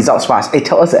want results fast. Hey,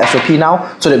 tell us the SOP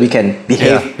now so that we can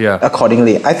behave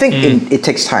accordingly. I think it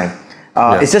takes time.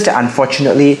 It's just that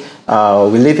unfortunately,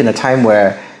 we live in a time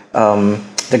where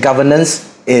the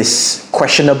governance is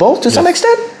questionable to some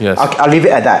extent. Yes. I'll leave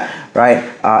it at that, right?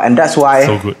 And that's why.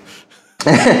 So good.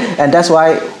 And that's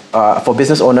why for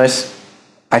business owners,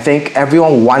 I think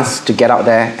everyone wants to get out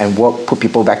there and work, put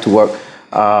people back to work.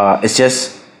 It's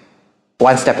just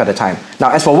one step at a time.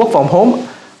 Now, as for work from home,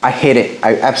 I hate it.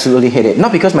 I absolutely hate it.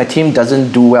 Not because my team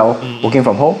doesn't do well working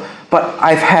from home, but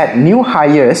I've had new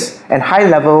hires and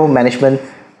high-level management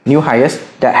new hires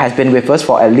that has been with us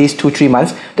for at least 2-3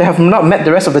 months that have not met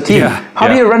the rest of the team. How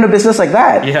do you run a business like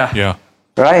that?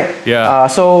 Right?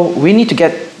 So we need to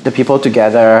get the people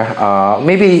together,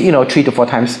 maybe 2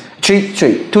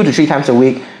 to 3 times a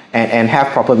week, and have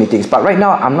proper meetings. But right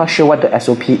now, I'm not sure what the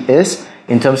SOP is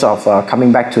in terms of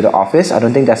coming back to the office. I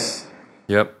don't think that's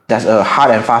a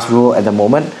hard and fast rule at the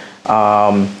moment.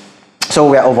 So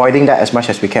we're avoiding that as much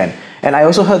as we can. And I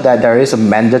also heard that there is a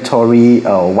mandatory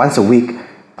once a week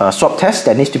swab test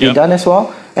that needs to be done as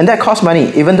well. And that costs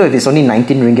money. Even though if it's only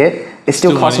 19 ringgit, it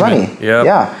still costs money.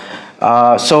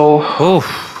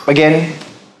 Again,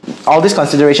 all this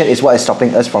consideration is what is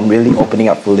stopping us from really opening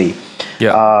up fully.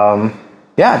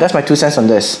 That's my 2 cents on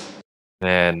this.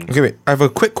 Man. Okay, wait. I have a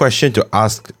quick question to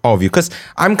ask all of you because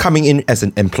I'm coming in as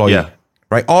an employee,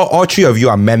 right? All 3 of you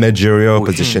are managerial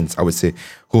positions, I would say,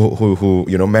 who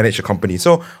manage a company.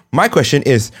 So my question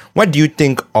is, what do you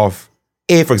think of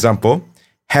for example,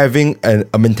 having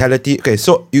a mentality? Okay,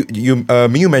 so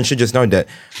you mentioned just now that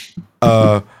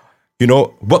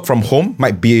work from home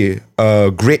might be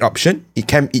a great option. It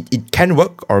can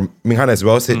work, or Ming-Han as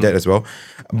well said that as well.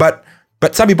 But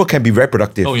some people can be very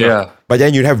productive. Oh yeah. But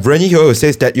then you have Rennie here who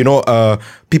says that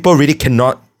people really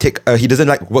cannot take. He doesn't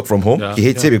like work from home. He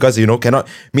hates it because cannot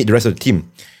meet the rest of the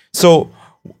team. So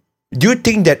do you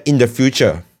think that in the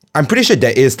future, I'm pretty sure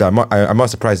there is, I'm not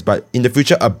surprised, but in the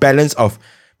future a balance of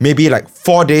maybe like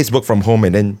 4 days work from home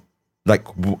and then like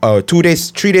 3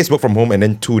 days work from home and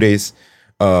then 2 days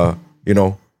in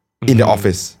the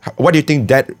office. What do you think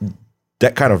that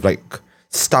kind of like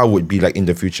style would be like in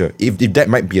the future, if that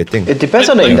might be a thing? It depends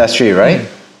on the industry, right?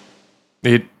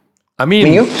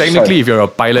 Technically, if you're a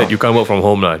pilot, you can't work from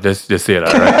home, just say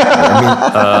that,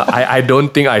 right? I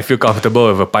don't think I feel comfortable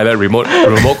with a pilot remote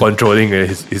controlling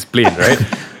his plane, right?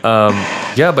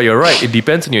 But you're right. It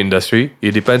depends on your industry.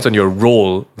 It depends on your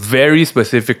role, very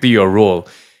specifically your role,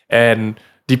 and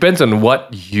depends on what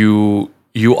you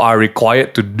are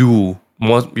required to do.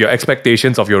 Your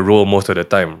expectations of your role most of the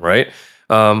time, right?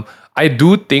 I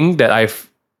do think that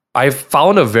I've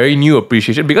found a very new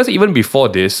appreciation, because even before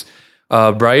this,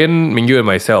 Brian, Mingyu, and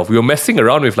myself, we were messing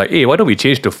around with like, hey, why don't we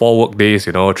change to 4 work days,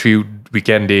 3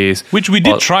 weekend days, which we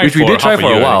did try for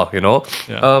a while,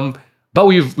 But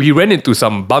we ran into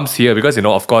some bumps here because,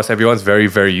 of course, everyone's very,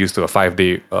 very used to a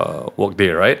 5-day work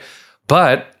day, right?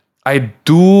 But I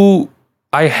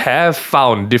have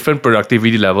found different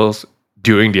productivity levels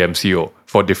during the MCO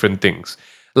for different things.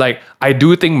 Like, I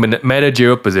do think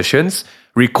managerial positions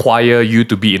require you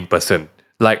to be in person.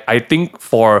 Like, I think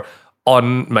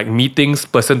on like meetings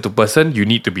person to person, you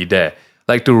need to be there.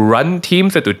 Like, to run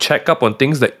teams and to check up on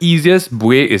things, the easiest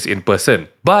way is in person.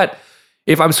 But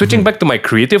if I'm switching back to my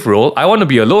creative role, I want to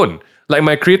be alone. Like,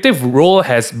 my creative role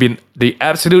has been the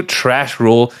absolute trash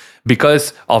role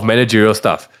because of managerial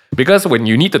stuff. Because when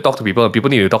you need to talk to people and people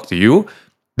need to talk to you,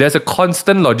 there's a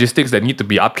constant logistics that need to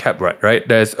be upkept, right?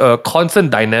 There's a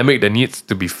constant dynamic that needs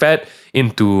to be fed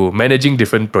into managing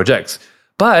different projects.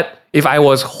 But if I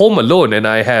was home alone and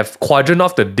I have quadrant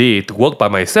of the day to work by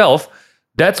myself,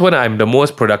 that's when I'm the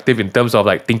most productive in terms of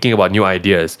like thinking about new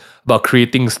ideas, about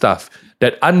creating stuff.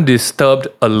 That undisturbed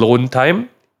alone time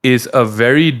is a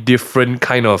very different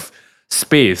kind of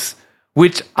space,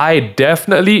 which I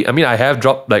have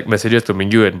dropped like messages to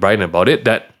Mingyu and Brian about it,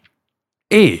 that,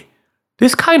 hey,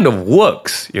 this kind of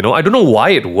works, I don't know why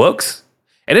it works.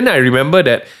 And then I remember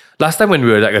that last time when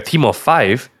we were like a team of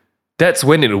 5, that's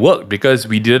when it worked, because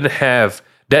we didn't have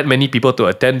that many people to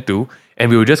attend to,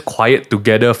 and we were just quiet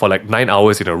together for like 9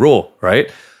 hours in a row, right?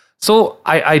 So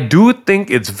I do think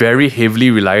it's very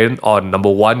heavily reliant on, number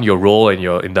one, your role and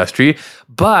your industry.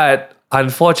 But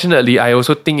unfortunately, I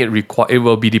also think it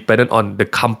will be dependent on the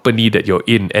company that you're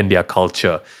in and their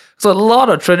culture. So a lot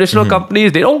of traditional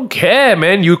companies, they don't care,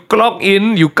 man. You clock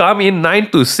in, you come in 9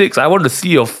 to 6. I want to see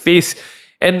your face.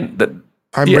 And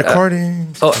I'm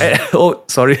recording.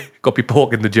 Sorry. Got people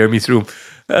walk into Jeremy's room.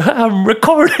 I'm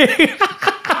recording.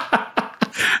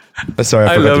 Sorry,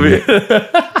 I love it.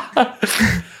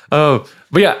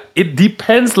 But yeah, it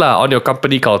depends on your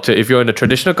company culture. If you're in a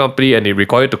traditional company and they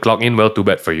require you to clock in, well, too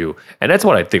bad for you. And that's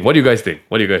what I think. What do you guys think?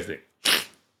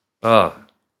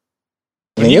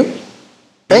 You?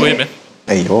 Go ahead, man.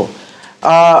 Hey, yo.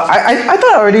 I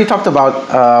thought I already talked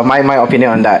about my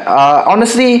opinion on that.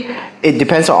 Honestly, it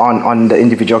depends on the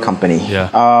individual company. Yeah.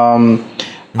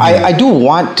 I do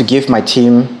want to give my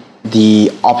team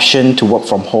the option to work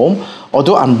from home,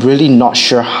 although I'm really not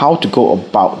sure how to go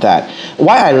about that.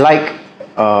 Why I like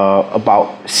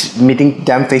about meeting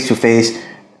them face to face,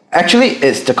 actually,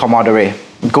 it's the camaraderie.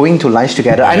 Going to lunch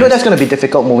together. I know that's going to be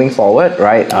difficult moving forward,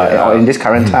 right? Or in this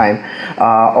current time,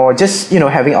 or just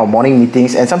having our morning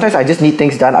meetings. And sometimes I just need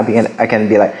things done. I can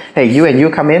be like, hey, you and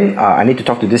you come in. I need to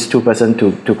talk to this 2 person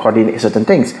to coordinate certain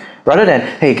things. Rather than,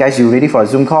 hey guys, you ready for a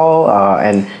Zoom call?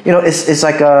 And it's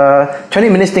like a 20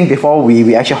 minutes thing before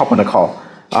we actually hop on a call.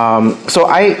 So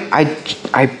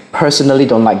I personally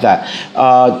don't like that.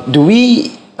 Are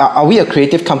we a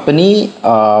creative company?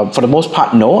 For the most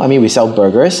part, no. I mean, we sell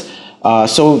burgers.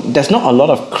 So there's not a lot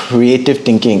of creative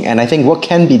thinking, and I think work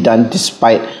can be done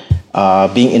despite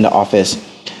being in the office.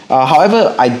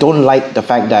 However, I don't like the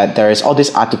fact that there is all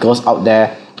these articles out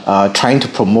there trying to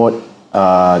promote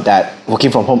that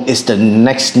working from home is the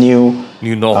next new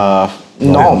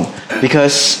norm.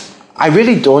 Because I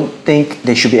really don't think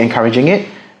they should be encouraging it.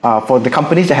 For the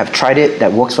companies that have tried it,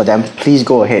 that works for them, please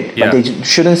go ahead. But they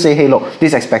shouldn't say, hey, look,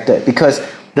 this is expected. Because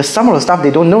some of the stuff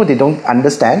they don't know, they don't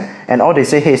understand, and all they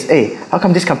say is, hey, how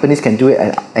come these companies can do it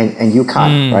and you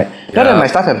can't, right? Not that my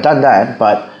staff have done that,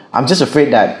 but I'm just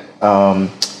afraid that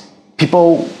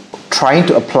people trying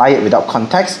to apply it without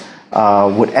context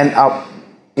would end up,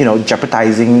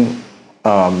 jeopardizing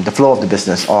the flow of the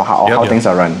business or how things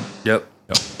are run. Yep.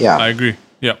 Yeah, I agree.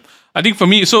 Yeah, I think for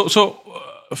me,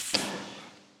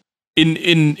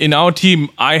 in our team,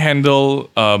 I handle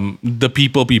the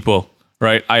people.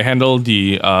 Right, I handle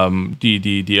the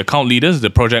account leaders,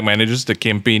 the project managers, the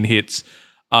campaign heads,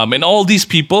 and all these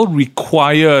people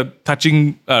require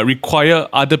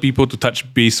other people to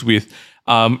touch base with.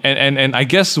 And I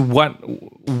guess what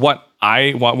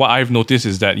I've noticed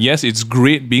is that yes, it's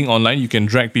great being online. You can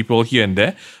drag people here and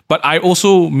there, but I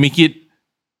also make it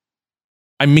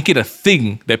a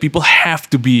thing that people have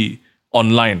to be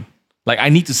online. Like, I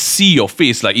need to see your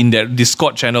face, like in that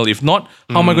Discord channel. If not,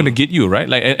 how am I going to get you, right?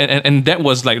 Like, and that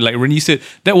was like Renee said,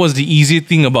 that was the easy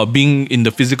thing about being in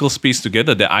the physical space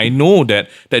together. That I know that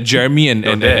Jeremy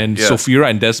and Sophia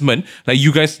and Desmond, like,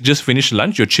 you guys just finished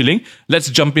lunch, you're chilling. Let's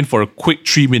jump in for a quick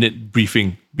 3-minute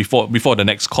briefing before the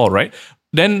next call, right?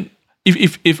 Then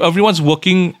if everyone's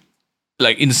working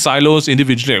like in silos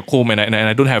individually at home, and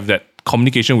I don't have that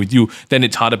communication with you, then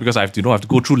it's harder because I have to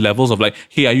go through levels of like,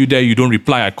 hey, are you there? You don't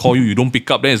reply. I call you, you don't pick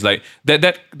up. Then it's like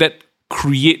that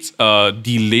creates a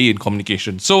delay in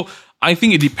communication. So I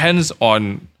think it depends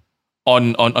on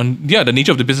the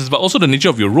nature of the business, but also the nature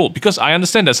of your role. Because I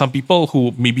understand that some people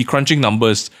who may be crunching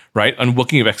numbers, right, and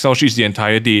working with Excel sheets the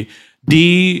entire day,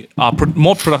 they are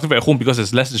more productive at home because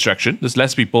there's less distraction. There's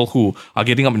less people who are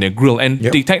getting up in their grill, and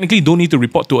they technically don't need to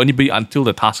report to anybody until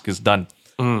the task is done.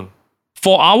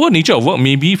 For our nature of work,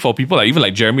 maybe for people like even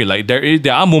like Jeremy, like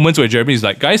there are moments where Jeremy is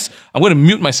like, guys, I'm going to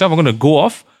mute myself. I'm going to go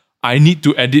off. I need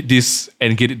to edit this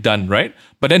and get it done, right?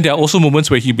 But then there are also moments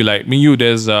where he'll be like, me, you,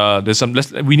 there's some,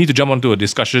 we need to jump onto a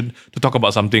discussion to talk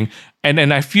about something.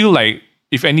 And I feel like,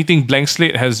 if anything, Blank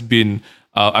Slate has been,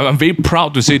 I'm very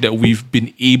proud to say that we've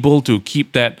been able to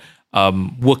keep that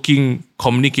working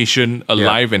communication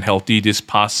alive and healthy this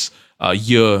past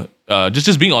year.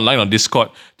 Just being online on Discord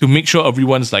to make sure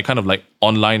everyone's like kind of like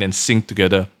online and synced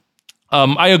together.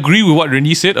 I agree with what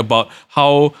Renee said about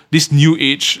how this new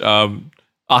age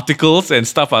articles and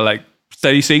stuff are like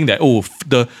saying that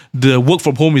the work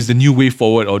from home is the new way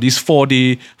forward, or these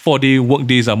 4-day work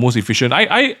days are most efficient.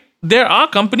 There are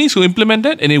companies who implement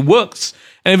that and it works.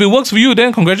 And if it works for you,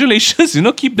 then congratulations,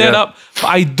 keep that up. But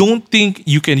I don't think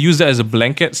you can use that as a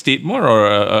blanket statement or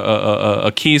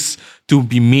a case to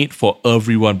be made for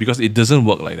everyone, because it doesn't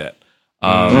work like that.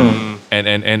 And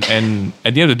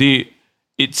at the end of the day,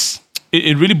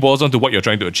 it really boils down to what you're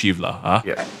trying to achieve, lah.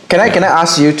 Can I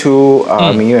ask you two,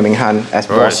 Ming Yu and Ming Han, as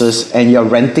bosses, and you're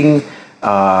renting,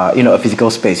 a physical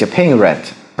space, you're paying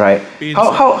rent, right?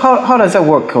 How does that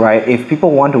work, right? If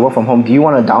people want to work from home, do you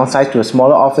want to downsize to a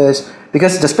smaller office?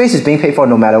 Because the space is being paid for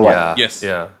no matter what. Yeah. Yes.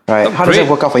 Yeah. Right. How does that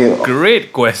work out for you?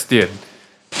 Great question.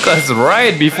 Because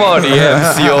right before the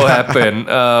MCO happened,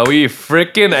 we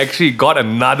freaking actually got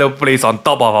another place on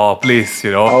top of our place,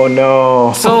 Oh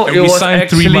no. So we signed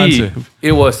 3 months.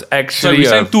 It was actually... we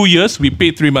signed 2 years, we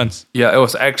paid 3 months. Yeah, it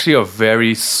was actually a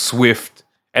very swift...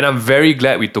 And I'm very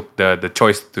glad we took the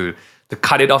choice to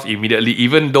cut it off immediately,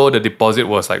 even though the deposit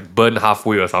was like burned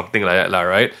halfway or something like that,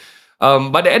 right?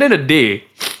 But at the end of the day,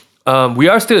 we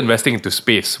are still investing into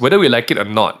space, whether we like it or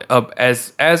not.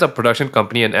 As a production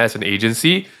company and as an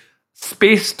agency,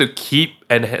 space to keep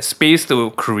and space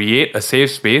to create a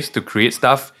safe space to create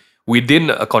stuff within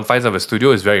the confines of a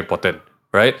studio is very important,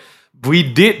 right? We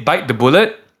did bite the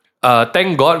bullet.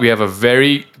 Thank God we have a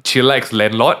very chillax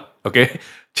landlord, okay?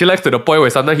 Chillax to the point where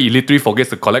sometimes he literally forgets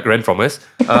to collect rent from us.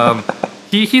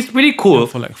 He's really cool.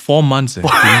 For like 4 months.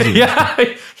 Yeah.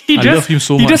 I love him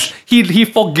so much. He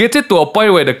forgets it to a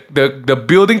point where the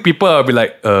building people will be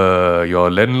like,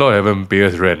 your landlord haven't paid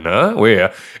us rent, huh? Wait,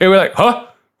 and we're like, huh?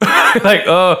 Like,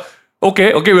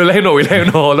 okay, we'll let him know,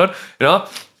 hold on,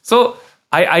 So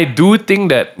I do think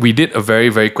that we did a very,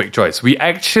 very quick choice. We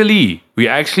actually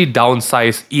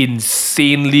downsized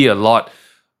insanely a lot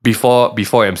before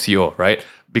MCO, right?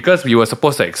 Because we were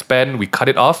supposed to expand, we cut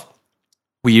it off.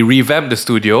 We revamped the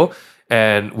studio,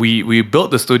 and we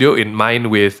built the studio in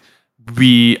mind with,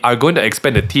 we are going to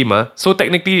expand the team. So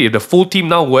technically, if the full team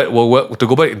now will work to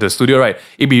go back in the studio, right,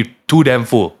 it'd be too damn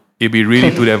full. It'd be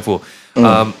really too damn full.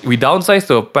 We downsized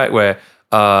to a part where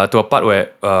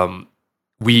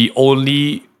we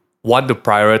only want to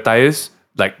prioritize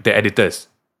like the editors.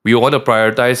 We want to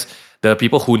prioritize the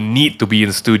people who need to be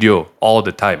in studio all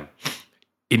the time.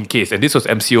 In case, and this was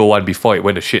MCO1 before it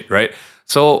went to shit, right?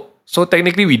 So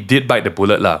technically we did bite the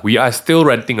bullet lah. We are still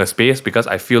renting a space because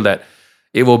I feel that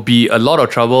it will be a lot of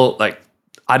trouble, like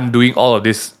undoing all of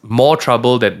this, more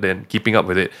trouble than keeping up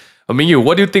with it. I mean,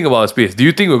 what do you think about our space? Do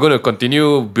you think we're going to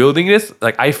continue building this?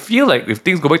 Like, I feel like if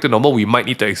things go back to normal, we might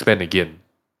need to expand again.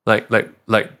 Like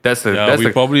that's the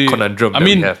probably, conundrum. I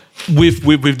mean,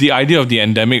 with the idea of the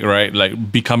endemic, right?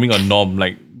 Like becoming a norm,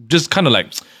 like just kind of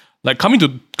like coming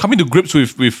to grips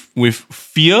with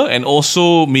fear, and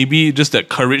also maybe just that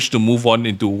courage to move on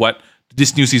into what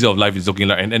this new season of life is looking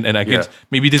like. And I guess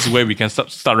maybe this is where we can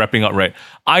start wrapping up, right?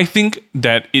 I think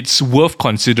that it's worth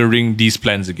considering these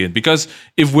plans again, because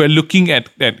if we're looking at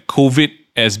COVID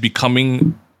as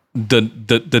becoming the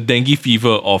dengue fever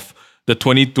of the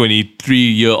 2023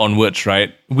 year onwards,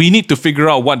 right? We need to figure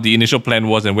out what the initial plan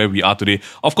was and where we are today.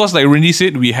 Of course, like Renee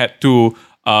said, we had to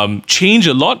change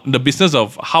a lot the business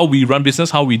of how we run business,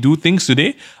 how we do things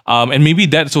today. And maybe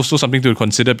that's also something to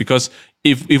consider, because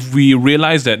if we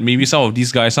realize that maybe some of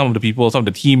these guys, some of the people, some of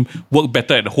the team work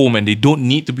better at home and they don't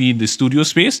need to be in the studio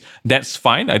space, that's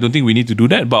fine. I don't think we need to do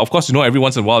that. But of course, every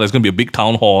once in a while, there's going to be a big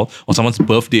town hall or someone's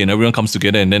birthday and everyone comes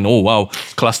together and then, oh wow,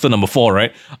 cluster number 4,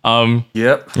 right?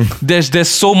 Yep. There's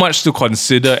so much to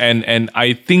consider, and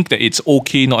I think that it's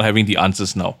okay not having the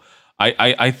answers now.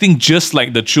 I think just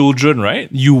like the children, right?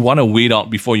 You want to wait out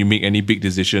before you make any big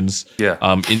decisions. Yeah.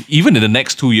 Even in the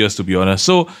next 2 years, to be honest.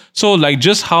 So like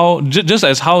just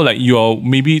as how like you're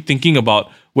maybe thinking about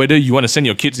whether you want to send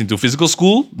your kids into physical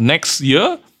school next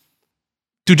year,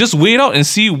 to just wait out and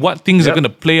see what things are going to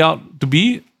play out to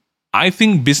be. I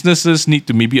think businesses need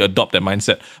to maybe adopt that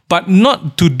mindset, but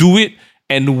not to do it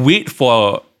and wait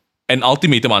for an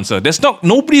ultimatum answer.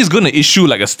 Nobody's going to issue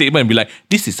like a statement and be like,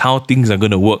 this is how things are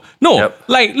going to work. No,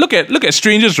 like look at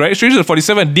Strangers, right? Strangers at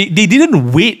 47, they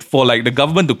didn't wait for like the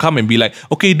government to come and be like,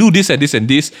 okay, do this and this and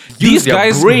this. These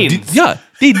guys,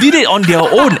 they did it on their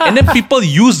own. And then people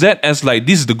use that as like,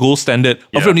 this is the gold standard.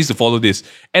 Everyone needs to follow this.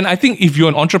 And I think if you're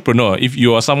an entrepreneur, if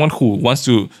you are someone who wants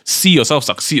to see yourself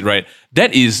succeed, right?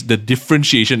 That is the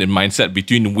differentiation in mindset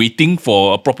between waiting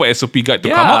for a proper SOP guide to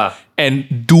come up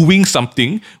and doing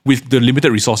something with the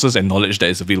limited resources and knowledge that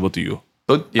is available to you.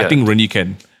 I think Renee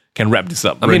can wrap this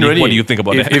up. Renee, what do you think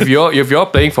about that? If you're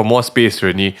playing for more space,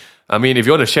 Renee, I mean, if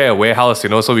you want to share a warehouse,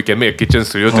 so we can make a kitchen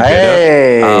studio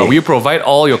together, we provide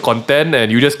all your content and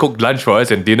you just cook lunch for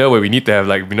us and dinner where we need to have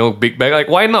like, big bag. Like,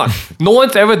 why not? No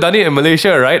one's ever done it in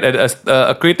Malaysia, right?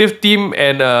 A creative team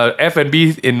and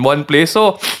F&B in one place.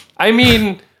 So, I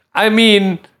mean,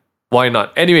 why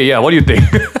not? Anyway, what do you think?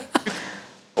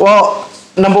 Well,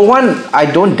 number one, I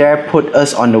don't dare put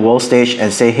us on the world stage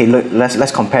and say, hey, look,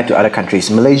 let's compare to other countries.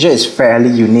 Malaysia is fairly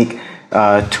unique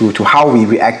to how we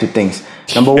react to things.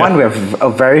 Number one, we're a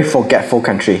very forgetful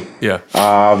country. Yeah.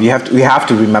 We have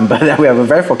to remember that we have a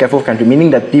very forgetful country, meaning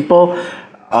that people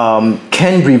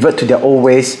can revert to their old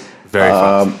ways very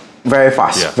fast. Very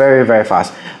fast, very, very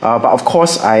fast. But of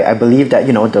course, I believe that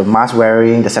the mask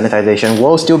wearing, the sanitization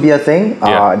will still be a thing.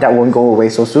 That won't go away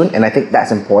so soon, and I think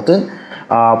that's important.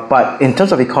 But in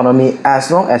terms of economy,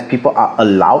 as long as people are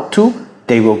allowed to,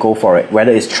 they will go for it.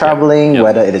 Whether it's traveling,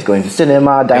 whether it is going to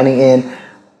cinema, dining in,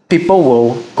 people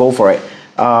will go for it.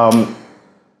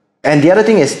 And the other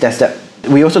thing is that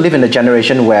we also live in a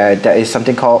generation where there is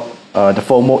something called the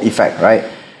FOMO effect, right?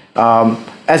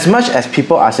 As much as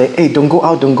people are saying, hey, don't go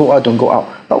out.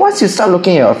 But once you start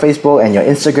looking at your Facebook and your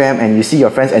Instagram and you see your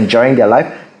friends enjoying their life,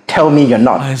 tell me you're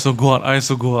not. I also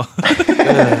go out.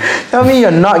 Tell me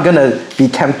you're not going to be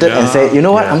tempted and say, you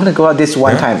know what, I'm going to go out this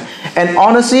one time. And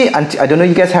honestly, I don't know,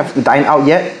 you guys have dined out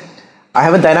yet? I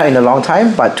haven't dined out in a long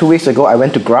time, but 2 weeks ago, I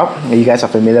went to Grub. You guys are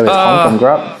familiar with Hong Kong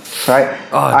Grub, right?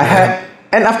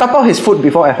 And I've tapped out his food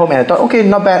before at home and I thought, okay,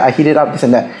 not bad, I heat it up, this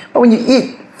and that. But when you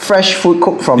eat fresh food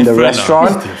cooked from the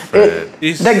restaurant,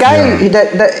 that guy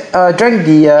that drank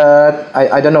the,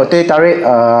 I don't know, teh tarik,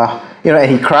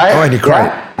 and he cried. Oh, and he cried.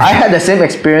 Yeah, I had the same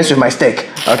experience with my steak.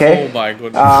 Okay. Oh my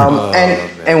goodness.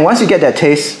 And once you get that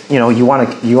taste, you want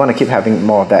to keep having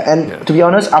more of that. And to be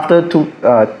honest, after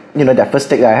that first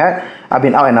steak that I had, I've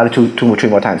been out another two or three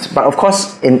more times. But of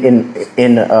course, in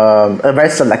a very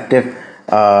selective,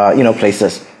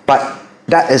 places. But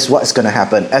that is what's going to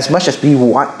happen. As much as we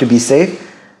want to be safe,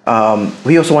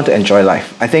 we also want to enjoy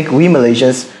life. I think we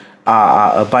Malaysians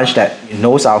are a bunch that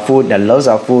knows our food, that loves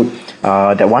our food,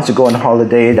 that wants to go on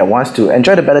holiday, that wants to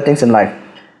enjoy the better things in life.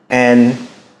 And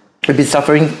we've been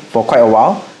suffering for quite a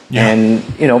while. And,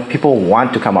 people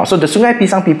want to come out. So the Sungai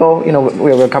Pisang people,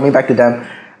 we're coming back to them.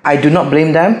 I do not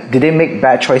blame them. Did they make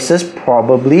bad choices?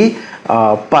 Probably.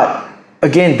 But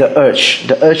again, the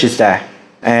urge is there.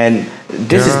 And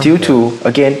this is due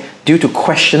to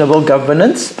questionable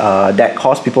governance that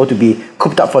caused people to be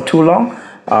cooped up for too long.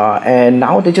 And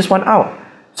now they just want out.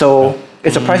 So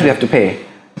it's a price we have to pay.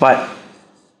 But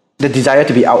the desire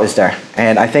to be out is there.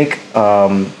 And I think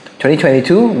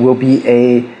 2022 will be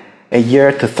a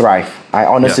year to thrive. I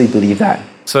honestly believe that.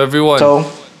 So everyone,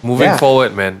 moving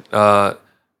forward, man.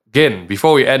 Again,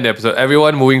 before we end the episode,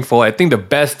 everyone moving forward, I think the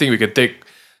best thing we can take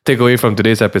away from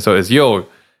today's episode is,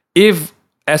 if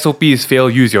SOPs fail,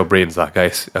 use your brains,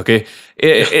 guys. Okay,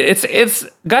 it's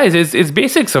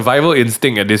basic survival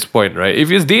instinct at this point, right?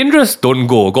 If it's dangerous, don't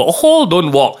go. Got a hole,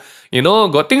 don't walk.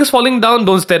 Got things falling down,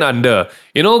 don't stand under.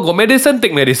 Got medicine,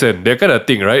 take medicine. That kind of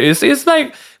thing, right? It's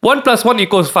like 1 + 1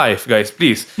 = 5, guys.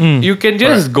 Please, you can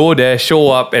just go there,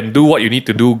 show up, and do what you need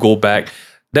to do. Go back.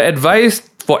 The advice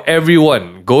for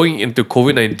everyone going into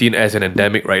COVID-19 as an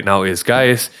endemic right now is,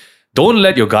 guys, don't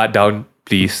let your guard down.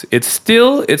 Please. It's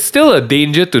still a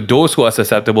danger to those who are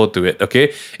susceptible to it,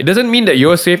 okay? It doesn't mean that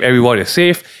you're safe, everyone is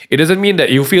safe. It doesn't mean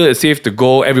that you feel it's safe to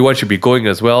go, everyone should be going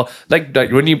as well. Like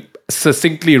Roni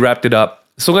succinctly wrapped it up.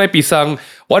 Sungai Pisang,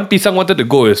 one Pisang wanted to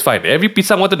go is fine. Every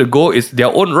Pisang wanted to go is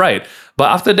their own right. But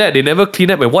after that, they never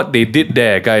clean up with what they did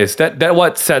there, guys. That's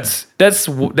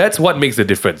what makes the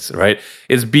difference, right?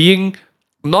 It's being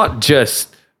not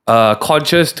just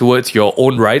conscious towards your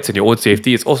own rights and your own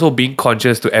safety. It's also being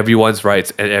conscious to everyone's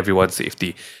rights and everyone's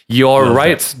safety. Your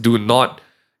rights don't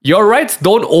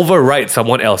override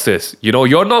someone else's.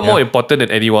 You're not more important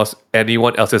than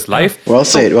anyone else's life. Well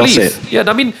said. Yeah,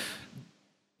 I mean,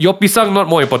 your pisang not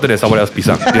more important than someone else's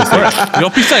pisang.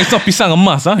 Your pisang is not pisang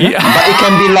emas, huh? Yeah. But it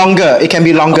can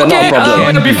be longer. Okay, not a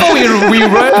problem. Before we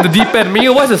run to the deep end,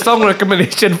 Mio, what's the song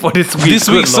recommendation for this week? This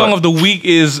week's song of the week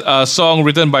is a song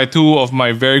written by two of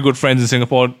my very good friends in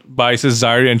Singapore, by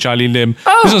Zari and Charlie Lim.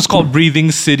 This one's called Breathing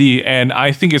City, and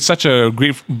I think it's such a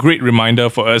great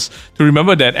reminder for us to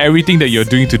remember that everything that you're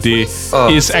doing today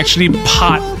is actually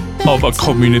part of a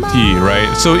community,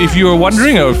 right? So if you're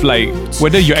wondering of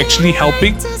whether you're actually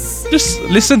helping, just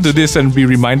listen to this and be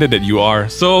reminded that you are.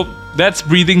 So that's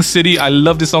Breathing City. I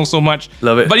love this song so much.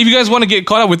 Love it. But if you guys want to get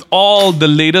caught up with all the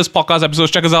latest podcast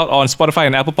episodes, check us out on Spotify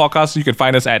and Apple Podcasts. You can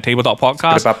find us at Table Talk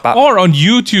Podcast or on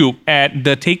YouTube at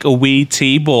The Takeaway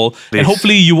Table. Please. And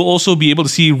hopefully you will also be able to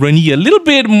see Roni a little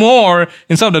bit more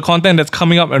in some of the content that's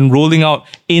coming up and rolling out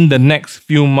in the next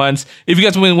few months. If you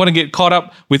guys want to get caught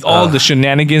up with all the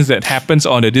shenanigans that happens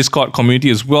on the Discord community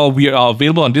as well, we are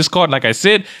available on Discord. Like I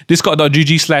said,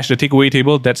 discord.gg/The Takeaway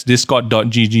Table. That's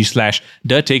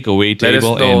discord.gg/The Takeaway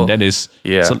Table, and that is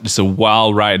it's a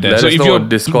wild ride there. So if you're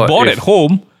bored at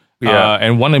home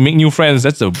and want to make new friends,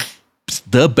 that's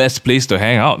the best place to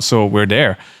hang out. So we're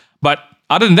there. But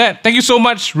other than that, thank you so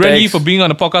much, Reni, for being on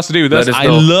the podcast today with us. I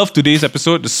love today's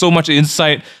episode. There's so much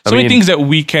insight, many things that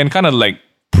we can kind of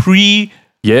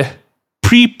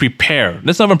pre-prepare.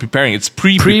 That's not even preparing, it's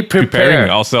pre-preparing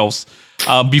ourselves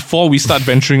before we start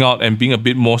venturing out and being a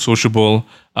bit more sociable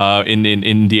in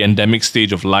the endemic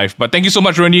stage of life. But thank you so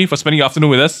much, Roni, for spending your afternoon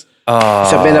with us.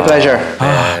 It's been a pleasure.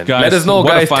 Guys, let us know,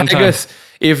 guys. Tag us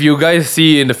if you guys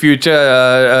see in the future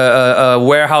a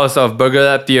warehouse of Burger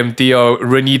Lab TMT or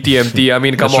Roni TMT. I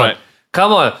mean, come on.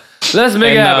 Come on. Let's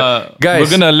make it happen. Guys,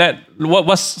 we're going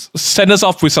to send us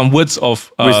off with some words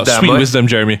of sweet wisdom,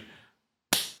 Jeremy.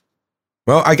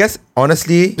 Well, I guess,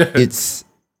 honestly, it's...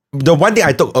 The one thing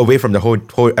I took away from the whole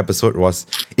episode was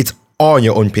it's all on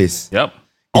your own pace. Yep.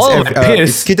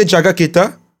 It's kita jaga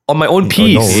kita. On my own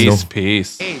pace.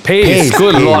 Pace.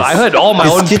 Good Lord. I heard all my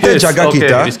own pace. Kita jaga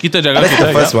kita. It's kita jaga That's kita.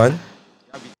 the first one.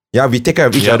 Yeah, we take care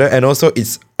of each other, and also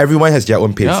it's everyone has their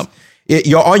own pace.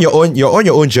 You're on your own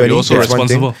journey. You're also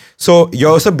responsible. So you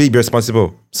also be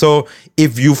responsible. So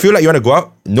if you feel like you want to go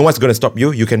out, no one's going to stop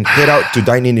you. You can head out to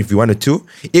dine in if you want to.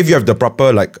 If you have the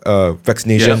proper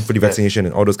vaccination, fully vaccination,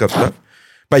 and all those kind of stuff.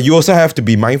 But you also have to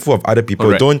be mindful of other people.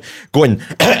 Correct. Don't go and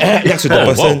next to the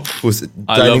person who's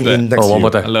dining in next to you.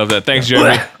 I love that. Thanks,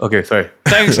 Jeremy. Okay, sorry.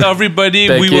 Thanks, everybody.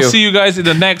 We will see you guys in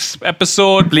the next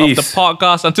episode of the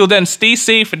podcast. Until then, stay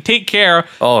safe and take care.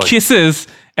 Kisses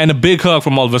and a big hug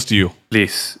from all of us to you.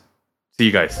 Please. See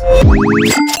you guys.